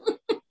you did.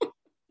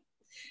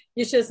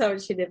 You should have saw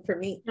what she did for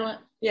me. You know what?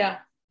 Yeah.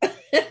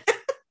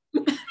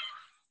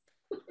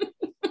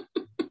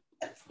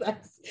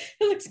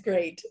 It looks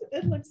great.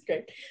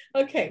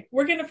 Okay,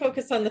 we're going to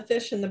focus on the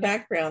fish in the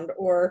background,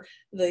 or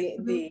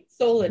the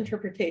soul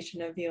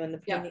interpretation of you and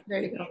the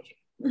there you go.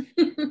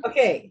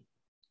 Okay,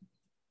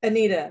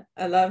 Anita,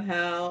 I love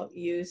how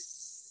you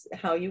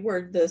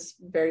word this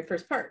very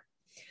first part.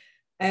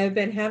 I have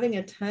been having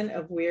a ton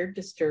of weird,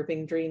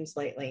 disturbing dreams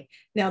lately.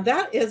 Now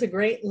that is a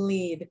great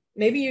lead.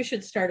 Maybe you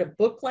should start a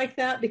book like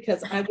that,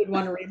 because I would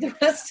want to read the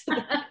rest of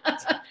it.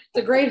 It's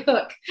a great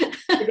hook.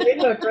 A great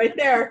hook right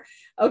there.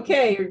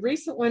 Okay, a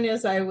recent one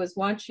is I was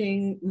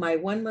watching my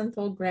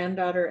 1-month-old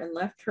granddaughter and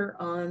left her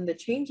on the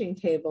changing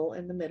table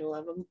in the middle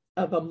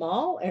of a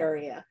mall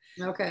area.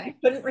 Okay. I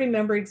couldn't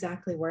remember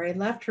exactly where I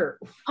left her.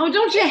 Oh,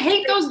 don't you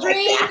hate those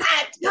dreams?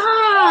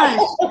 Gosh.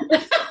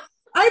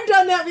 I've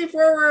done that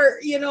before where,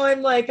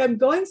 I'm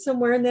going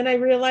somewhere and then I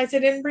realize I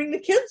didn't bring the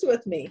kids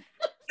with me.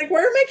 Like,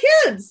 where are my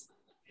kids?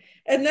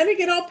 And then I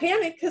get all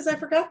panicked because I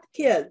forgot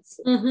the kids.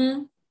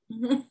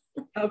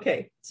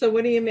 Okay, so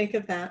what do you make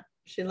of that?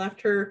 She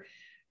left her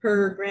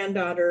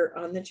granddaughter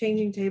on the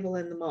changing table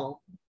in the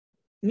mall.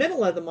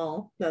 Middle of the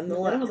mall,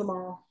 nonetheless. Middle of the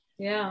mall,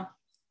 yeah.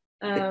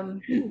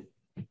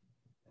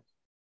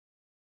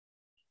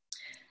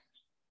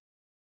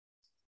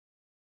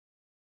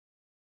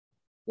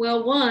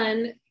 Well,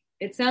 one,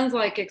 it sounds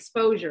like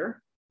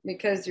exposure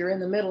because you're in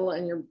the middle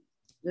and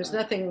there's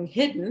nothing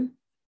hidden.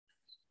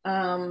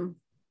 So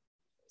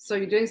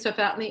you're doing stuff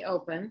out in the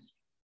open.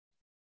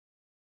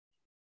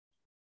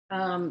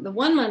 The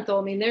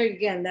 1-month-old, there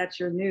again, that's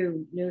your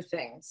new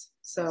things.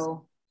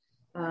 So,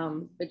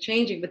 but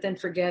changing, but then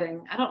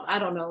forgetting. I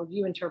don't know.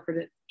 You interpret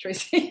it,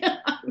 Tracie.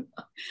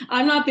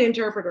 I'm not the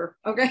interpreter.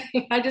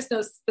 Okay. I just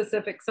know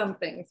some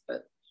things,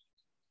 but.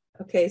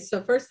 Okay.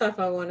 So first off,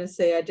 I want to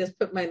say, I just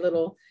put my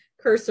little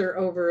cursor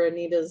over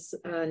Anita's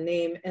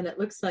name, and it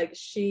looks like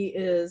she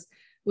is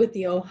with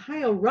the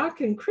Ohio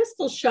Rock and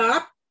Crystal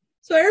Shop.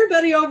 So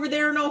everybody over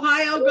there in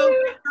Ohio, go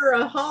give her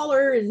a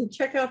holler and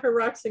check out her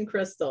rocks and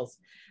crystals.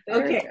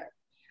 Okay.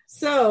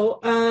 So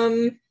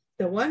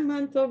the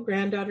 1-month-old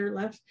granddaughter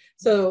left.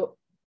 So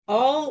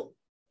all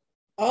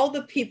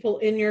the people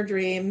in your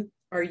dream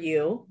are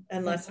you,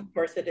 unless of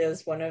course it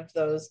is one of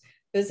those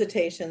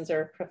visitations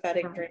or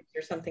prophetic dreams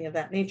or something of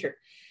that nature.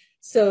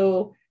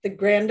 So the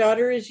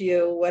granddaughter is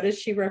you. What does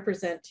she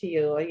represent to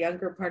you? A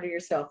younger part of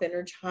yourself,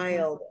 inner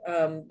child,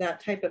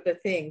 that type of a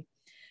thing.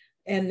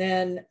 And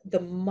then the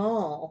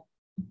mall,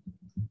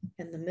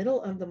 in the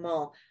middle of the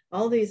mall,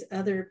 all these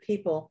other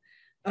people,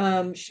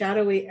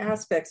 shadowy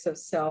aspects of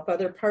self,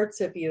 other parts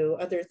of you,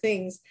 other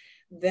things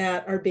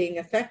that are being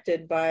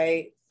affected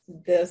by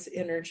this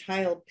inner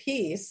child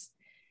piece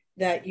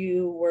that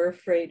you were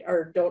afraid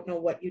or don't know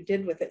what you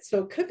did with it.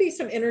 So it could be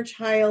some inner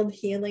child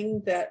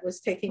healing that was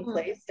taking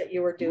place that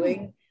you were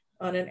doing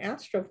on an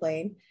astral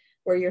plane,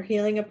 where you're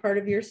healing a part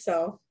of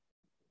yourself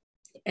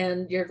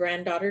and your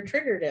granddaughter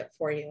triggered it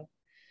for you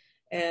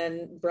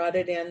and brought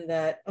it in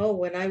that,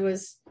 when I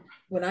was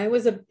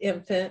an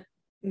infant,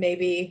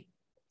 maybe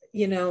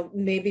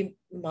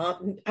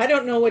mom, I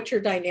don't know what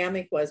your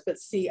dynamic was, but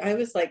see, I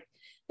was like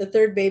the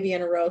third baby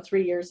in a row,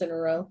 3 years in a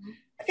row.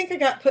 I think I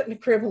got put in a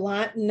crib a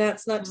lot, and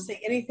that's not to say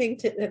anything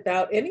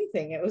about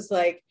anything. It was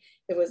like,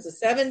 it was the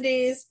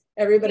 70s.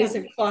 Everybody's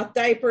in cloth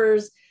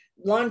diapers,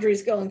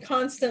 laundry's going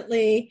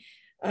constantly.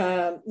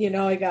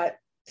 I got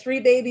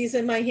 3 babies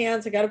in my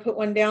hands. I got to put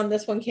one down.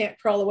 This one can't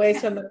crawl away.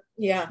 So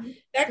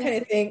that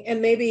kind of thing.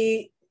 And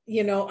maybe,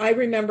 I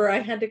remember I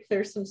had to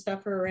clear some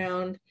stuff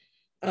around,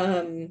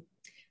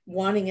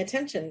 wanting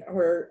attention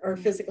or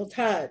physical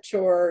touch,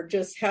 or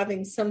just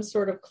having some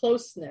sort of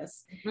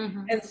closeness.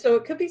 And so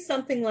it could be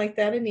something like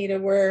that, Anita,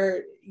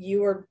 where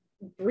you are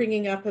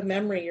bringing up a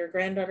memory. Your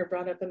granddaughter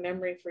brought up a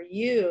memory for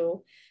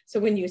you. So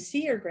when you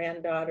see your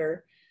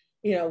granddaughter,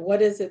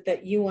 what is it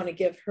that you want to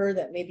give her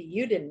that maybe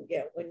you didn't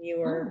get when you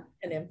were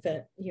an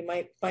infant? You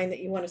might find that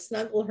you want to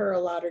snuggle her a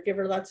lot or give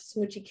her lots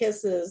of smoochy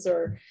kisses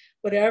or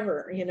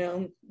whatever,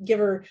 give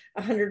her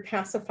 100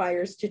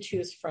 pacifiers to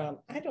choose from.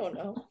 I don't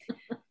know.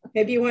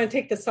 Maybe you want to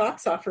take the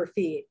socks off her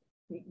feet.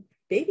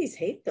 Babies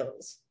hate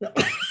those. No.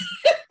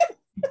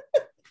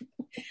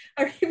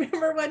 I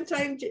remember one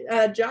time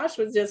Josh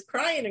was just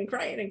crying and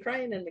crying and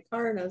crying in the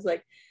car. And I was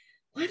like,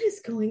 what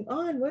is going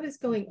on? What is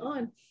going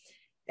on?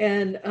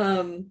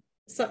 And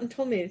something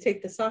told me to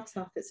take the socks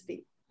off his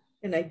feet.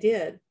 And I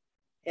did.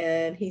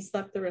 And he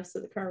slept the rest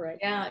of the car ride.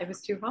 Yeah, it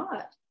was too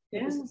hot.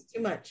 It was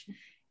too much.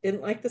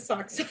 Didn't like the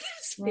socks on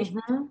his feet.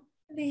 Mm-hmm.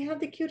 And they have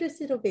the cutest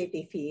little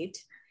baby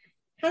feet.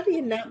 How do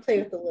you not play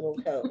with the little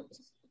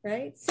toes?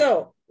 Right?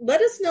 So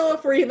let us know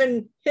if we're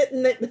even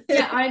hitting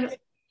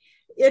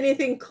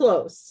anything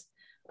close.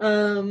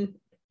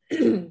 Let's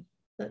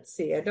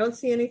see. I don't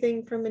see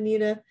anything from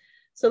Anita.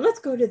 So let's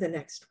go to the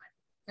next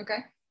one.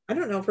 Okay. I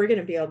don't know if we're going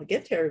to be able to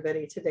get to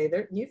everybody today.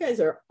 You guys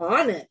are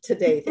on it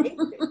today. Thank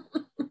you.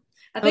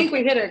 I think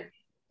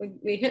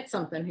we hit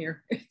something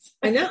here.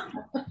 I know.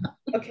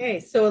 Okay.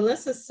 So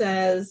Alyssa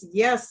says,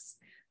 yes,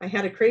 I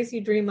had a crazy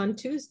dream on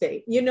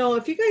Tuesday.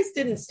 If you guys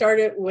didn't start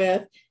it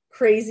with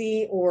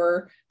crazy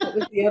or what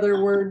was the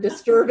other word,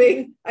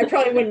 disturbing, I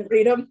probably wouldn't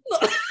read them.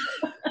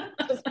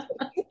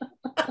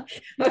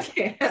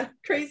 Okay,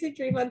 crazy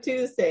dream on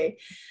Tuesday.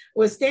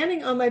 Was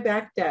standing on my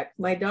back deck.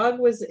 My dog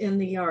was in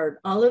the yard.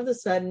 All of a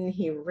sudden,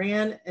 he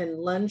ran and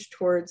lunged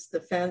towards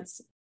the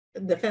fence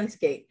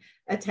gate,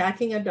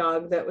 attacking a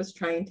dog that was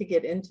trying to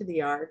get into the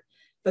yard.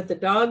 But the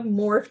dog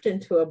morphed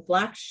into a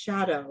black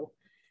shadow.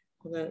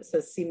 And then it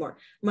says Seymour.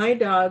 My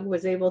dog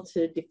was able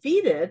to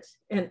defeat it,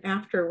 and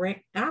after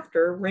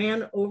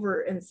ran over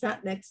and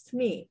sat next to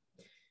me.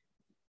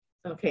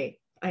 Okay.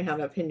 I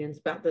have opinions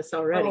about this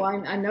already. Oh,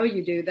 I know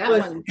you do. That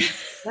one's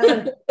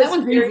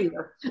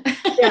easier.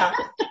 Yeah,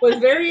 was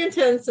very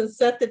intense and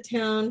set the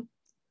town.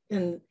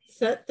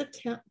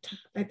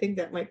 I think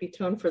that might be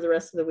tone for the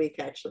rest of the week,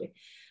 actually.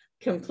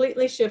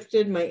 Completely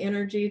shifted my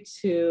energy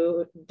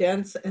to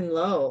dense and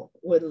low.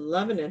 Would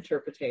love an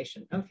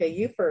interpretation. Okay,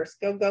 you first.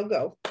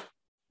 Go.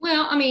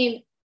 Well, I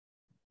mean,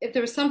 if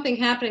there was something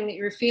happening that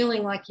you were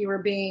feeling like you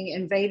were being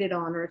invaded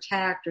on or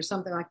attacked or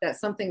something like that,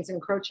 something's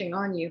encroaching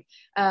on you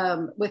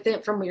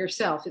from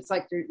yourself. It's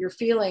like you're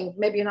feeling,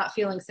 maybe you're not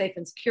feeling safe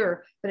and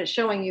secure, but it's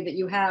showing you that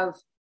you have,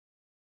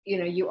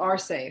 you are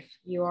safe.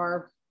 You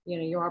are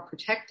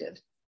protected.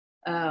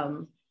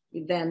 Then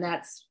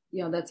that's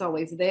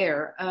always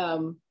there.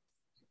 And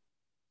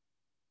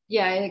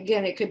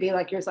again, it could be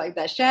like you're like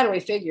that shadowy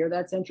figure.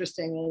 That's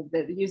interesting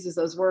that uses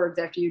those words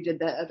after you did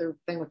that other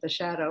thing with the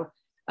shadow.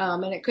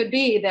 And it could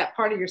be that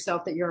part of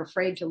yourself that you're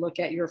afraid to look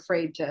at, you're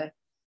afraid to,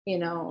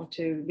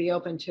 to be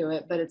open to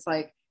it. But it's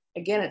like,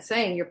 again, it's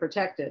saying you're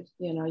protected.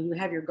 You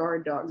have your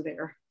guard dog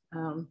there.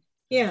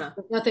 There's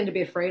nothing to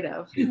be afraid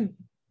of.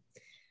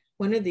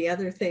 One of the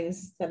other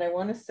things that I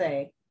want to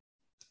say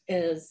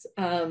is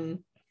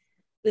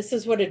this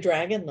is what a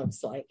dragon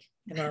looks like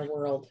in our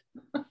world.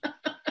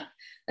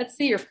 Let's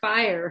see your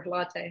fire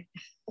latte.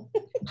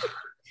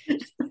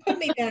 Put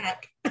me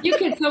back. You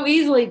can so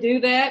easily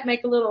do that.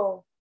 Make a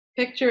little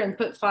picture and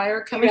put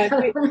fire coming out.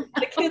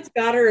 The kids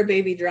got her a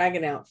baby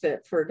dragon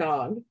outfit for a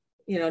dog.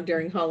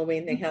 During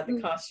Halloween they had the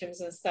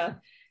costumes and stuff.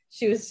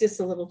 She was just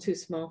a little too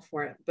small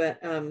for it, but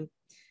it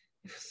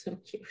was so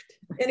cute.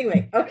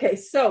 Anyway, okay,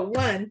 so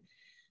one,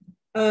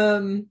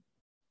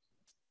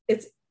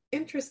 it's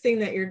interesting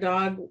that your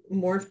dog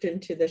morphed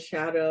into the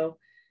shadow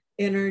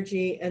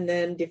energy and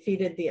then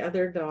defeated the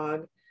other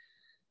dog.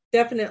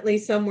 Definitely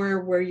somewhere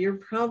where you're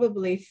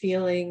probably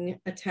feeling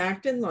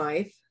attacked in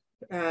life.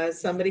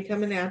 Somebody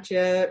coming at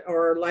you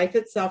or life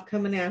itself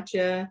coming at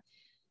you.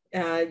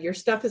 Your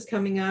stuff is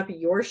coming up.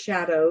 Your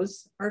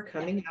shadows are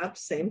coming up.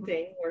 Same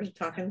thing. We're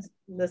talking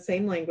the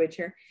same language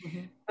here.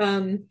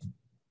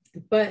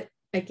 But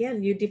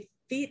again, you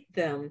defeat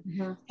them.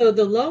 So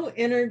the low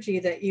energy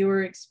that you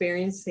were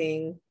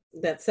experiencing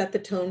that set the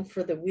tone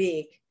for the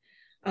week,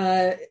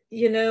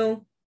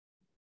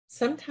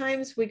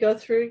 sometimes we go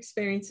through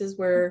experiences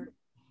where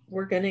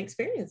we're going to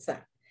experience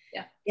that.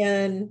 Yeah.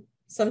 And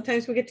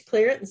sometimes we get to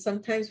clear it and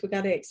sometimes we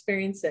got to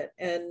experience it.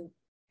 And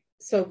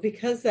so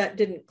because that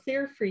didn't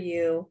clear for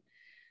you,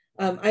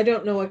 I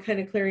don't know what kind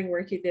of clearing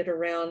work you did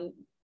around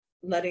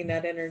letting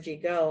that energy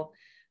go.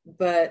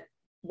 But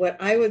what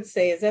I would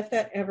say is if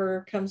that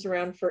ever comes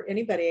around for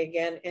anybody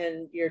again,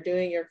 and you're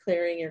doing your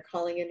clearing, you're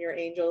calling in your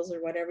angels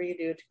or whatever you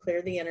do to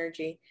clear the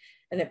energy,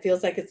 and it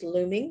feels like it's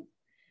looming,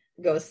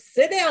 go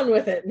sit down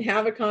with it and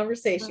have a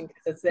conversation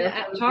because it's there.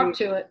 Yeah, talk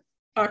to it.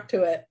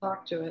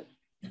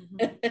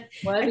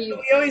 What do you?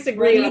 We always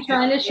agree. What are you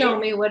trying to show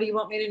me? What do you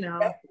want me to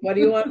know? What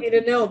do you want me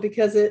to know?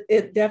 Because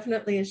it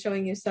definitely is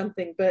showing you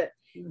something. But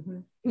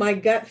my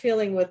gut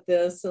feeling with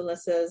this,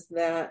 Alyssa, is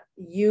that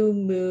you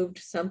moved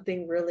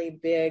something really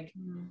big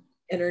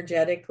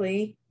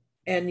energetically,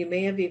 and you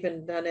may have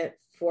even done it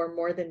for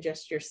more than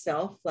just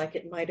yourself. Like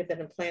it might have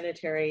been a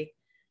planetary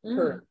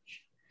purge.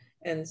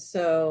 And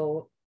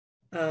so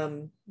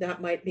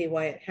that might be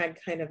why it had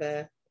kind of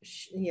a,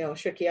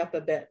 shook you up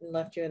a bit and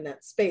left you in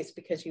that space,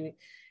 because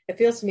it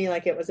feels to me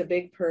like it was a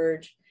big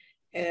purge,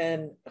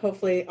 and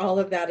hopefully all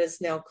of that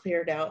is now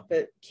cleared out.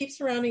 But keep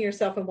surrounding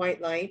yourself in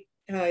white light.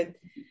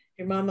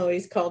 Your mom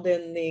always called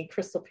in the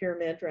crystal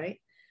pyramid, right?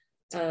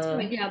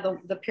 Yeah,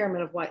 the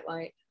pyramid of white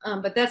light.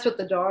 But that's what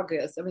the dog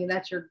is. I mean,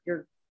 that's your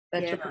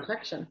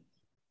protection.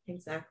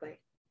 Exactly.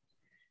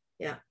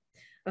 Yeah.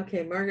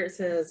 Okay, Margaret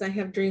says, I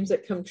have dreams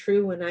that come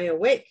true when I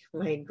awake.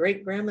 My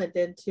great grandma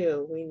did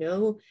too. We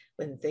know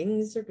when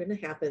things are going to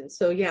happen.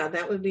 So yeah,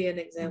 that would be an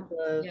example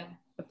of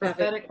the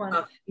prophetic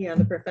one.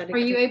 The prophetic. Are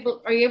you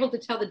able to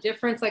tell the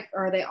difference? Like,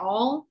 are they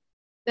all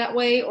that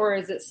way, or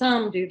is it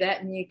some do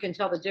that and you can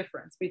tell the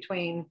difference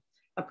between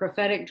a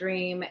prophetic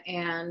dream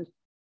and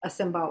a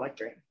symbolic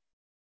dream?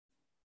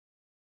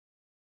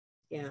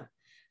 Yeah.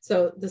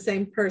 So the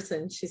same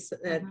person, she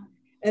said,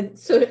 and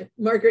so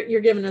Margaret, you're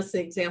giving us the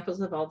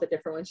examples of all the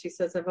different ones. She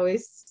says, I've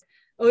always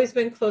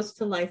been close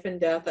to life and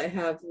death. I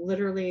have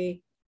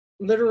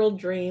literal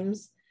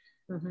dreams.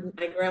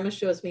 My grandma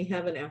shows me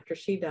heaven after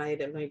she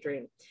died in my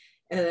dream.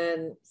 And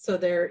then, so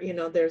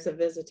there's a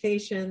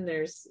visitation,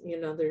 there's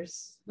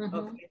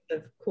all kinds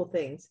of cool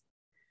things.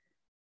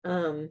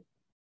 Okay,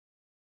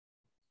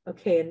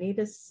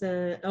 Anita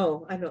said,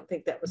 I don't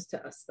think that was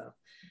to us though.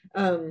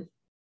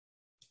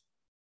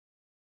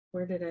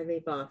 Where did I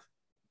leave off?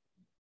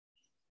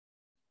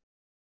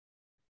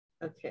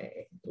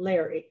 Okay,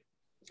 Larry.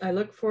 I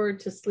look forward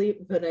to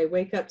sleep, but I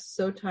wake up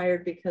so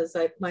tired because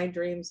of my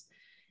dreaming,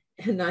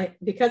 and I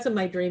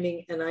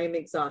am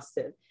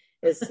exhausted.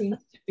 It seems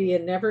to be a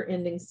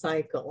never-ending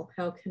cycle.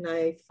 How can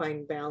I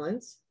find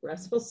balance?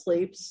 Restful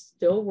sleep,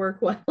 still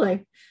work while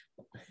I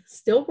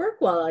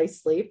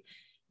sleep,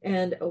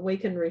 and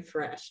awaken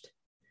refreshed.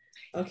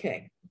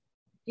 Okay.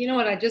 You know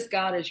what I just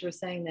got as you were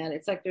saying that?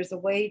 It's like there's a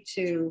way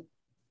to,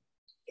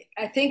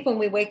 I think when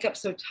we wake up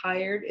so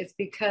tired, it's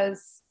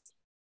because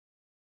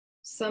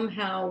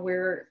somehow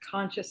we're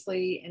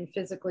consciously and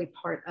physically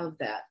part of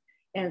that.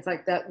 And it's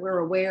like that we're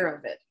aware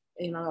of it.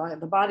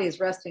 The body is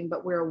resting,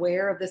 but we're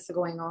aware of this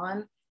going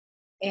on.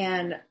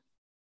 And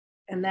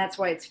that's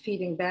why it's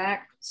feeding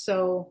back.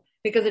 So,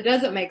 because it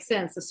doesn't make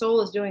sense. The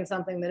soul is doing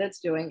something that it's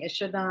doing. It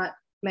should not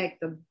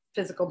make the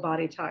physical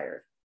body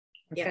tired.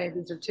 Okay. Yeah.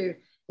 These are two,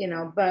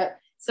 but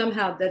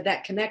somehow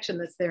that connection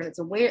that's there, it's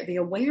the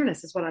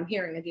awareness is what I'm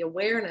hearing, the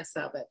awareness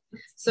of it.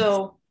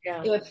 So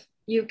if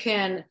you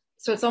can,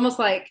 so it's almost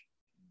like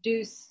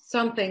do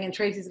something, and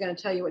Tracie's going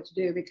to tell you what to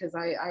do, because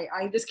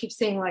I just keep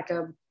seeing like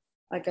a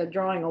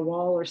drawing a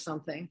wall or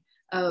something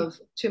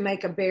to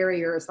make a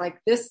barrier. It's like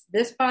this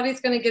body's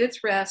going to get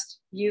its rest.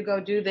 You go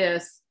do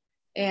this.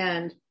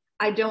 And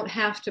I don't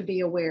have to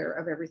be aware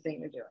of everything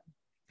you're doing.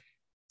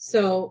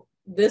 So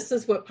this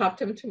is what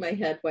popped into my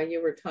head while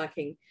you were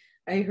talking.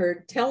 I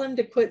heard, tell him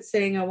to quit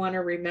saying, I want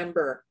to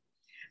remember.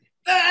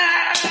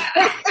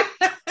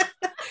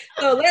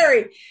 So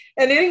Larry,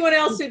 and anyone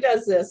else who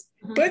does this,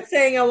 quit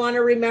saying, I want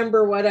to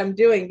remember what I'm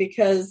doing,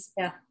 because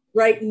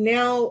right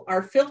now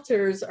our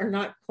filters are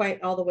not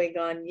quite all the way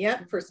gone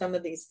yet for some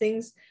of these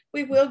things.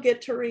 We will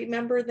get to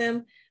remember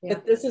them,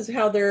 but this is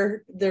how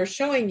they're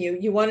showing you.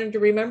 You wanted to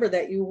remember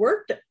that you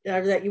worked,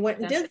 that you went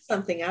and did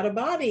something out of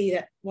body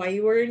while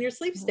you were in your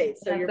sleep state.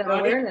 So your body,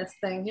 awareness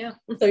thing,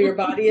 so your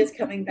body is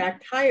coming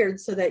back tired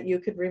so that you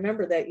could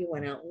remember that you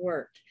went out and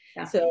worked.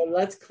 Yeah. So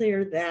let's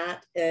clear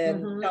that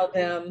and tell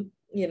them,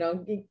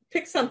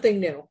 pick something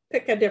new,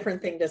 pick a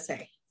different thing to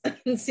say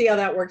and see how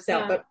that works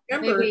out. But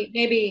remember,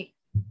 maybe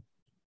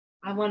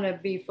I want to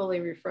be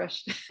fully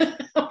refreshed.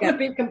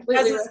 Be completely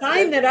as a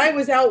sign that I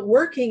was out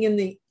working in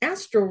the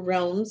astral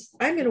realms,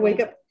 I'm going to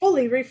wake up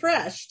fully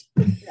refreshed.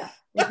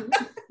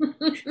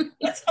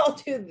 Let's all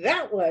do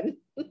that one.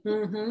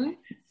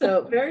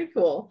 So very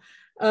cool.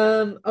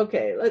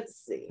 Okay, let's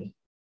see.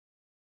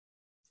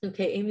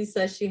 Okay, Amy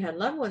says she had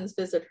loved ones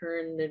visit her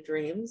in the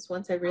dreams.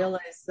 Once I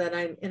realize that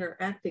I'm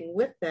interacting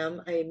with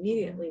them, I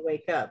immediately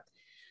wake up.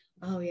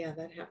 Oh yeah,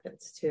 that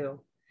happens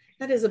too.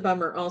 That is a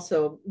bummer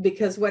also,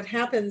 because what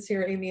happens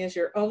here, Amy, is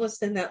you're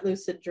almost in that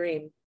lucid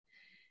dream.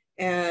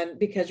 And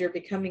because you're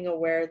becoming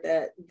aware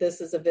that this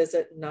is a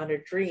visit, not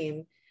a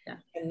dream. Yeah.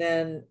 And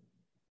then,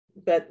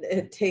 but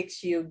it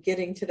takes you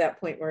getting to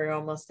that point where you're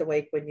almost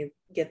awake when you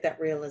get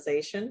that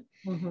realization.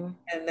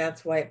 And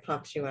that's why it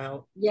pops you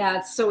out. Yeah,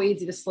 it's so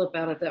easy to slip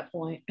out at that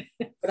point.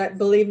 But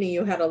believe me,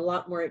 you had a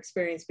lot more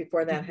experience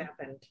before that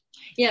happened.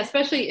 Yeah,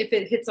 especially if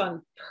it hits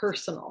on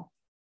personal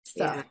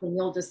stuff, and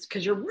you'll just,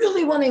 because you're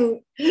really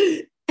wanting,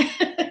 you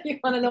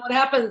want to know what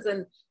happens,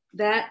 and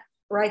that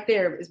right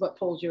there is what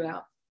pulls you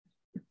out.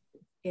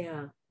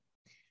 Yeah.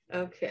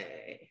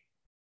 Okay,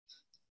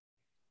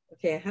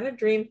 I had a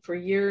dream for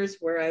years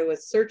where I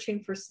was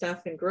searching for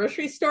stuff in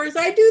grocery stores.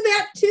 I do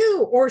that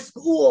too, or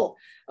school.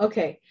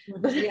 Okay,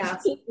 but I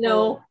didn't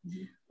know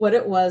what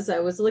it was I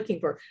was looking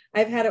for.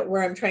 I've had it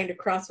where I'm trying to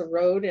cross a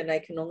road and I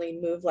can only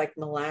move like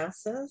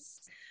molasses.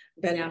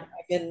 But Yeah.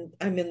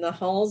 I'm in the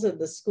halls of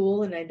the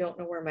school and I don't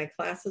know where my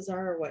classes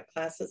are or what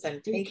classes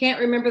I'm taking. You can't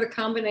remember the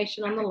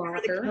combination on the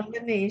locker. The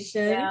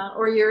combination. Yeah.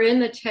 Or you're in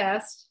the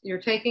test,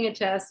 you're taking a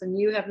test and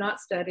you have not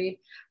studied.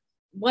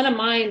 One of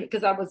mine,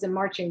 because I was in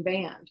marching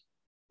band,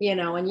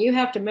 and you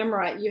have to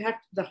memorize,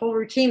 the whole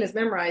routine is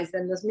memorized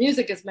and this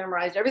music is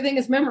memorized, everything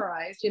is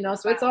memorized,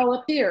 so it's all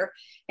up here.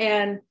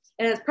 And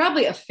it's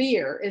probably a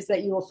fear is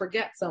that you will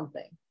forget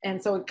something.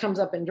 And so it comes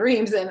up in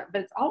dreams, but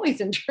it's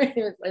always in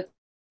dreams. It's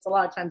a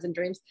lot of times in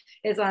dreams,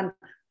 is I'm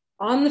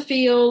on the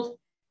field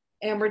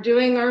and we're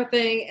doing our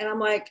thing. And I'm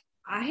like,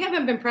 I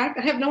haven't been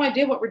practicing. I have no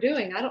idea what we're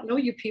doing. I don't know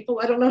you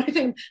people. I don't know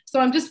anything. So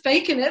I'm just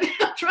faking it.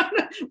 I'm trying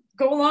to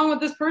go along with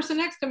this person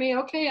next to me.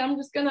 Okay, I'm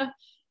just going to,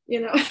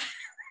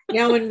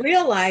 Now, in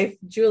real life,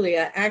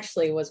 Julia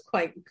actually was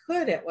quite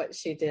good at what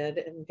she did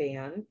in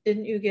band.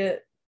 Didn't you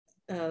get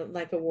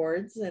like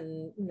awards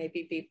and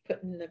maybe be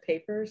put in the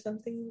paper or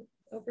something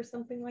over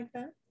something like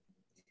that?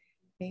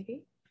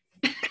 Maybe.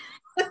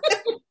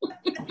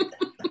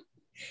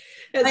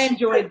 I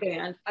enjoyed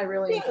band. I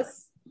really enjoyed.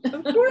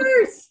 Of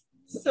course.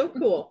 So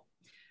cool.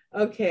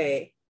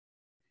 Okay.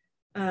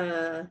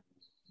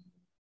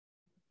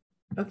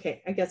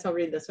 Okay, I guess I'll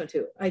read this one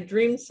too. I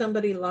dreamed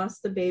somebody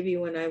lost the baby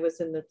when I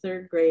was in the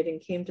 3rd grade and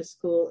came to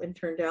school and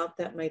turned out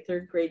that my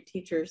 3rd grade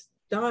teacher's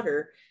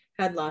daughter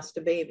had lost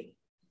a baby.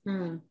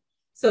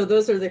 So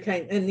those are the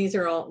kind, and these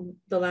are all,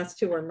 the last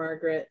 2 are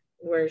Margaret,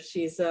 where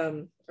she's,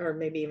 or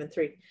maybe even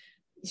 3.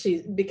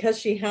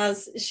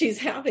 She's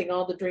having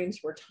all the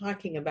dreams we're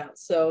talking about.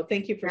 So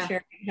thank you for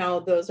sharing how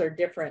those are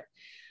different.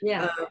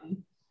 Yeah.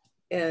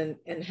 And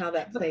how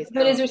that plays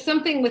but out. Is there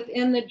something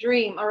within the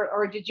dream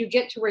or did you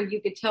get to where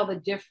you could tell the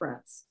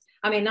difference?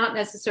 I mean, not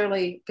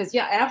necessarily, because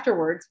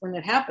afterwards when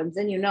it happens,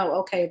 then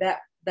okay,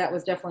 that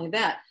was definitely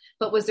that.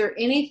 But was there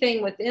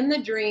anything within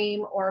the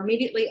dream or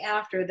immediately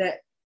after that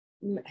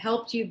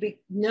helped you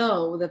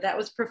know that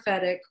was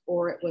prophetic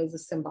or it was a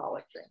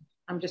symbolic dream?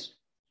 I'm just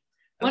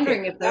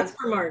wondering if that's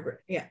for Margaret.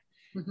 Yeah.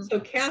 Mm-hmm. So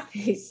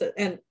Kathy said,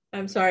 and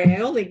I'm sorry,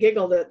 I only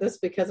giggled at this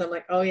because I'm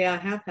like, oh yeah, I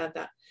have had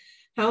that.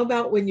 How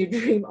about when you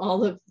dream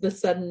all of the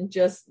sudden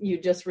you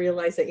just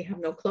realize that you have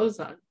no clothes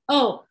on?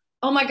 Oh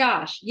my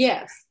gosh.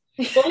 Yes.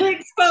 Fully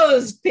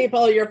exposed,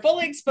 people. You're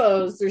fully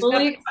exposed. There's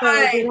fully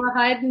exposed. You're not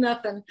hiding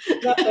nothing.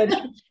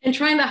 And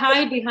trying to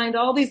hide behind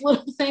all these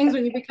little things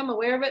when you become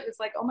aware of it, it's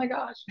like, oh my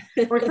gosh.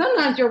 Or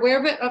sometimes you're aware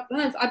of it.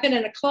 I've been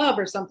in a club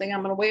or something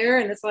I'm aware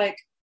and it's like,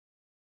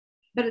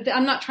 but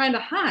I'm not trying to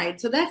hide.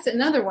 So that's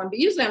another one. But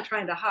usually I'm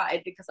trying to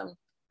hide because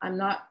I'm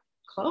not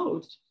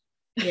clothed.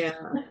 Yeah.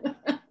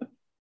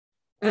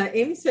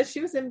 Amy says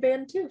she was in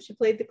band too. She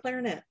played the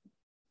clarinet.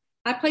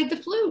 I played the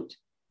flute.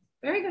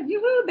 Very good.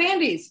 Yoo-hoo,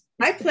 bandies.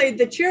 I played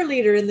the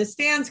cheerleader in the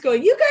stands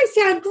going, you guys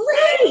sound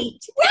great.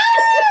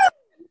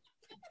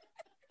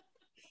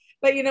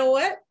 But you know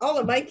what? All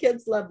of my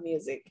kids love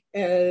music.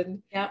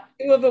 And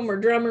 2 of them were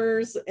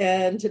drummers.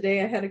 And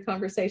today I had a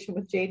conversation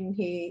with Jaden.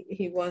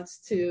 He wants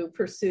to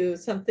pursue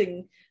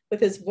something with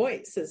his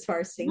voice as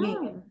far as singing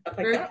and stuff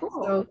like that.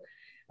 Cool.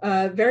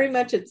 So very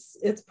much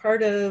it's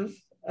part of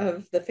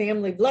the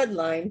family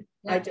bloodline.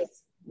 I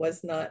just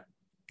was not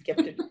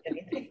gifted with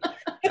anything.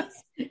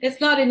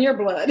 It's not in your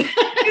blood.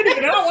 You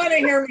do not want to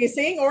hear me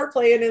sing or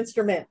play an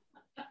instrument.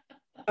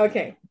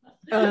 Okay.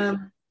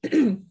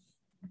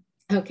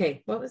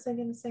 Okay. What was I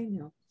going to say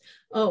now?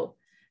 Oh,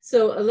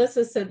 so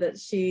Alyssa said that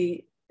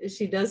she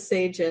does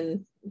sage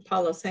in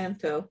Palo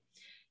Santo.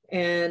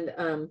 And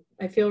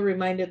I feel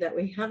reminded that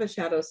we have a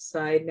shadow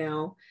side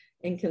now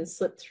and can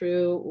slip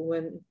through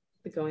when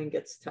the going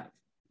gets tough.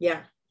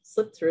 Yeah.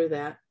 Slip through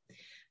that.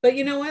 But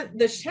you know what?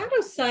 The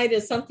shadow side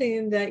is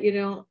something that,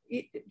 you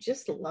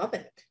just love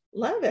it.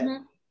 Love it.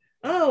 Mm-hmm.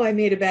 Oh, I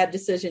made a bad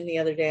decision the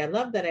other day. I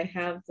love that I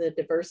have the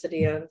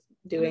diversity of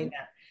doing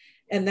that.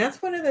 And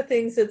that's one of the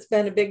things that's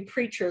been a big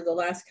preacher the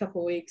last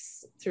couple of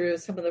weeks through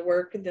some of the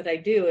work that I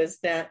do is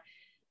that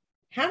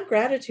have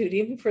gratitude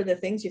even for the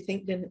things you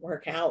think didn't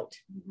work out.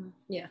 Mm-hmm.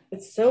 Yeah.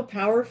 It's so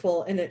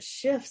powerful and it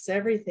shifts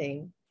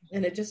everything.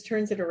 And it just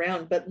turns it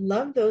around. But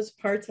love those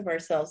parts of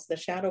ourselves, the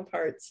shadow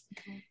parts,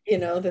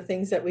 the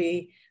things that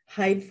we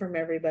hide from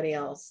everybody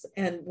else.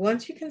 And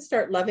once you can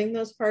start loving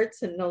those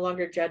parts and no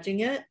longer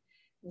judging it,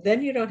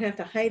 then you don't have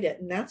to hide it.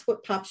 And that's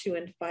what pops you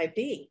into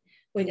 5D.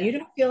 When you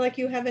don't feel like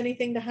you have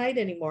anything to hide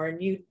anymore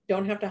and you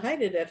don't have to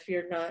hide it if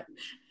you're not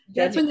judging.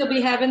 That's when you'll be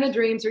having the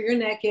dreams where you're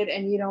naked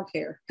and you don't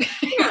care.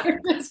 Yeah.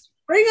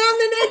 Bring on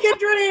the naked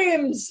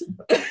dreams.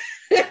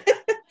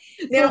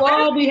 Now, we'll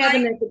all be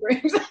having naked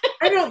dreams.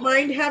 I don't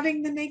mind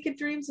having the naked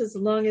dreams as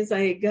long as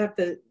I got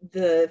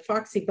the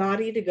foxy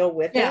body to go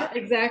with it. Yeah,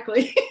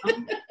 exactly.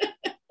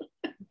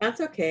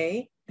 That's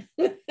okay.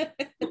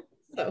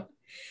 So,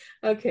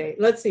 okay,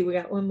 let's see. We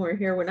got one more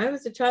here. When I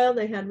was a child,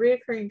 I had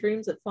reoccurring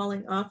dreams of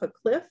falling off a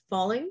cliff,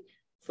 falling,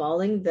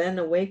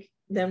 then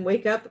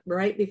wake up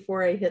right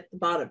before I hit the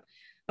bottom.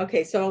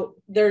 Okay, so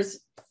there's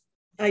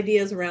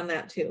ideas around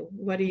that too.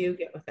 What do you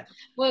get with that?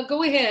 Well,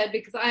 go ahead,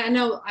 because I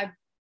know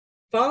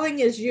falling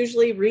is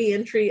usually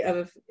re-entry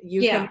of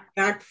you coming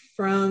back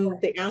from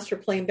the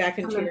astral plane back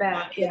into your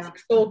body. It's your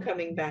soul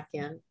coming back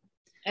in.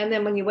 And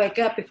then when you wake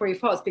up before you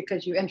fall, it's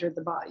because you entered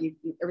the body.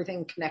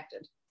 Everything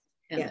connected.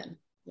 And then,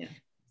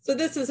 So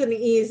this is an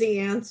easy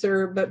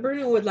answer, but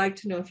Bruno would like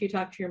to know if you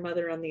talk to your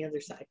mother on the other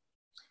side.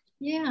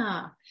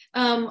 Yeah.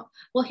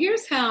 Well,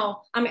 here's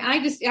how. I mean,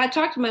 I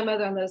talked to my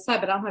mother on the other side,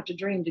 but I don't have to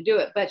dream to do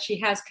it. But she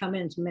has come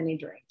into many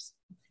dreams.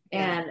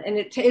 And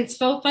it's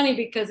so funny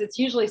because it's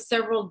usually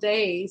several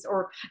days,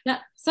 or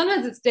not.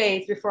 Sometimes it's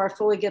days before I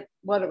fully get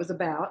what it was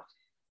about,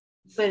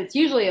 but it's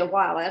usually a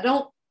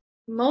while.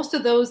 Most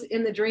of those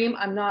in the dream,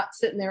 I'm not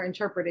sitting there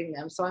interpreting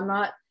them. So I'm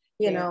not,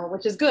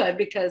 which is good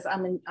because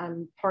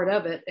I'm part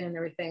of it and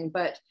everything.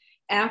 But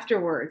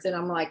afterwards, and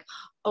I'm like,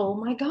 oh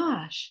my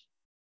gosh,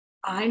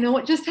 I know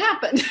what just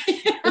happened.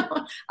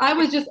 I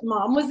was just,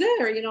 Mom was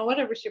there,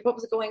 whatever what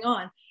was going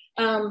on.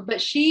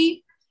 But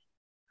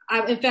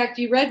in fact,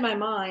 you read my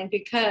mind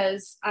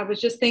because I was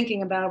just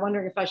thinking about,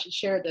 wondering if I should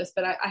share this,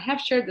 but I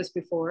have shared this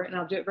before and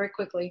I'll do it very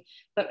quickly.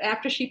 But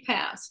after she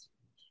passed,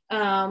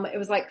 it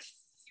was like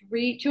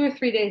 2 or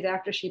 3 days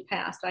after she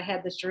passed, I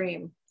had this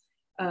dream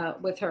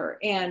with her.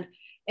 And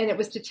it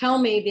was to tell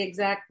me the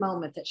exact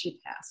moment that she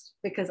passed,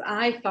 because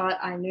I thought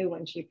I knew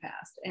when she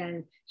passed.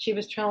 And she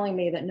was telling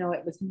me that, no,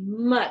 it was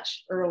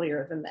much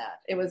earlier than that.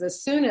 It was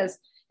as soon as,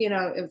 it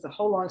was a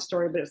whole long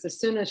story, but it was as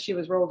soon as she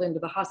was rolled into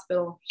the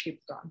hospital, she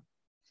was gone.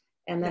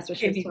 And that's what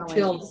she was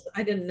telling me.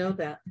 I didn't know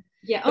that.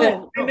 Yeah.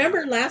 But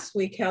remember last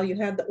week how you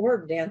had the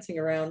orb dancing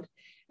around.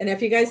 And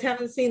if you guys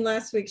haven't seen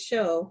last week's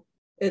show,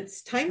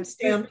 it's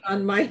timestamped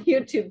on my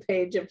YouTube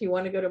page. If you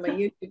want to go to my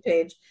YouTube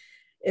page,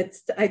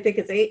 I think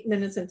it's 8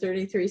 minutes and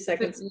 33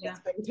 seconds. Yeah.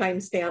 It's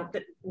timestamped.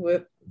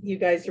 You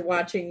guys are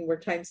watching, we're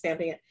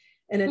timestamping it.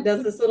 And it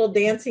does this little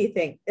dancey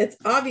thing. It's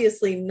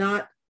obviously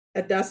not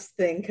a dust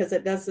thing because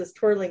it does this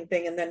twirling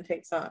thing and then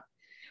takes off.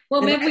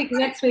 Well, maybe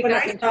next week when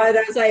I saw it,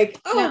 I was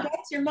like,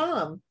 that's your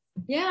mom.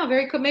 Yeah,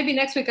 very cool. Maybe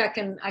next week I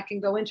can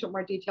go into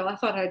more detail. I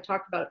thought I had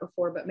talked about it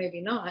before, but maybe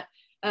not.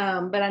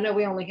 But I know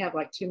we only have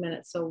like 2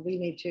 minutes, so we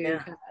need to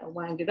kind of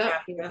wind it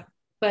up here. Yeah.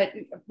 But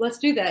let's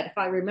do that. If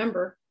I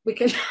remember, we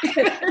can.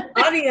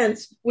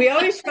 Audience, we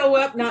always show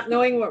up not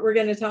knowing what we're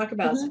going to talk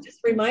about. So just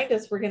remind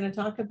us, we're going to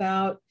talk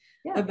about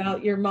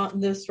your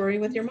mom, the story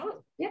with your mom.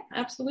 Yeah,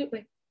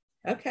 absolutely.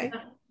 Okay.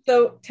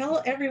 So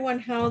tell everyone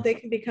how they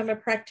can become a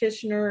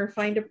practitioner or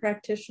find a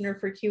practitioner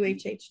for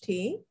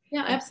QHHT.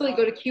 Yeah, absolutely.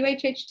 Go to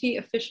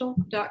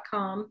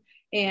qhhtofficial.com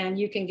and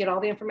you can get all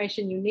the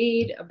information you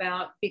need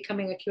about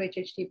becoming a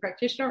QHHT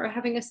practitioner or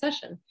having a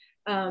session.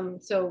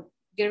 So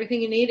get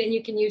everything you need, and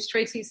you can use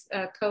Tracie's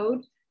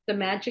code, The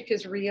Magic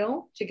is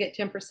Real, to get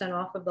 10%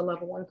 off of the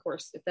level 1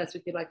 course, if that's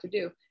what you'd like to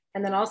do.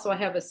 And then also I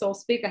have a Soul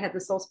Speak. I have the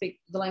Soul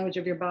Speak, The Language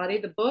of Your Body,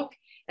 the book,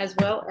 as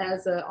well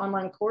as an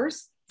online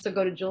course. So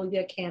go to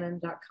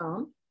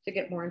juliacannon.com to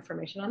get more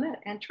information on that.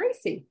 And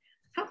Tracie,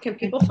 how can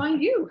people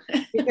find you?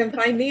 You can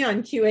find me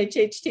on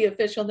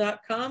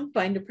qhhtofficial.com.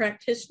 Find a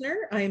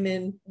practitioner. I'm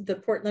in the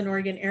Portland,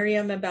 Oregon area.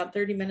 I'm about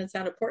 30 minutes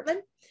out of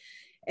Portland.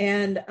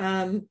 And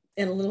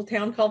in a little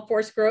town called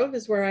Forest Grove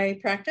is where I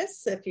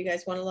practice, if you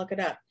guys want to look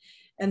it up.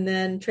 And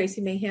then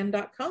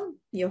traciemahan.com.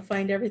 You'll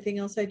find everything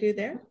else I do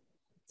there.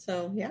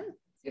 So, yeah.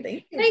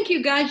 Thank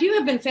you, guys. You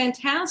have been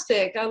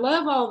fantastic. I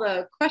love all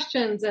the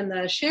questions and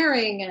the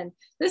sharing, and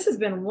this has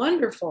been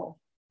wonderful.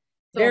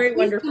 So very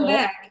wonderful.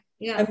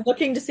 Yeah. I'm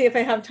looking to see if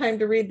I have time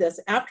to read this.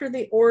 After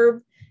the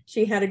orb,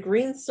 she had a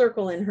green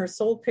circle in her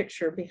soul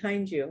picture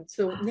behind you.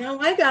 So now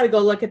I got to go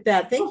look at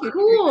that. Thank you.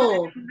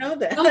 Cool. I didn't know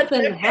that.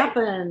 Something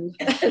happened.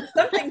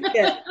 Something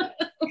did.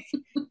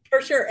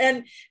 For sure.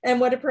 And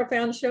what a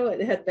profound show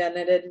it had been.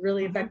 It had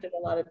really affected a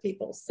lot of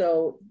people.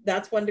 So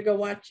that's one to go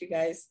watch, you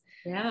guys.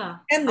 Yeah.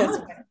 And this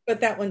one,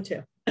 but that one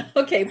too.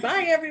 Okay.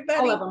 Bye,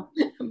 everybody. All of them.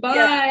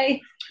 Bye.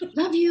 Yeah.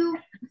 Love you.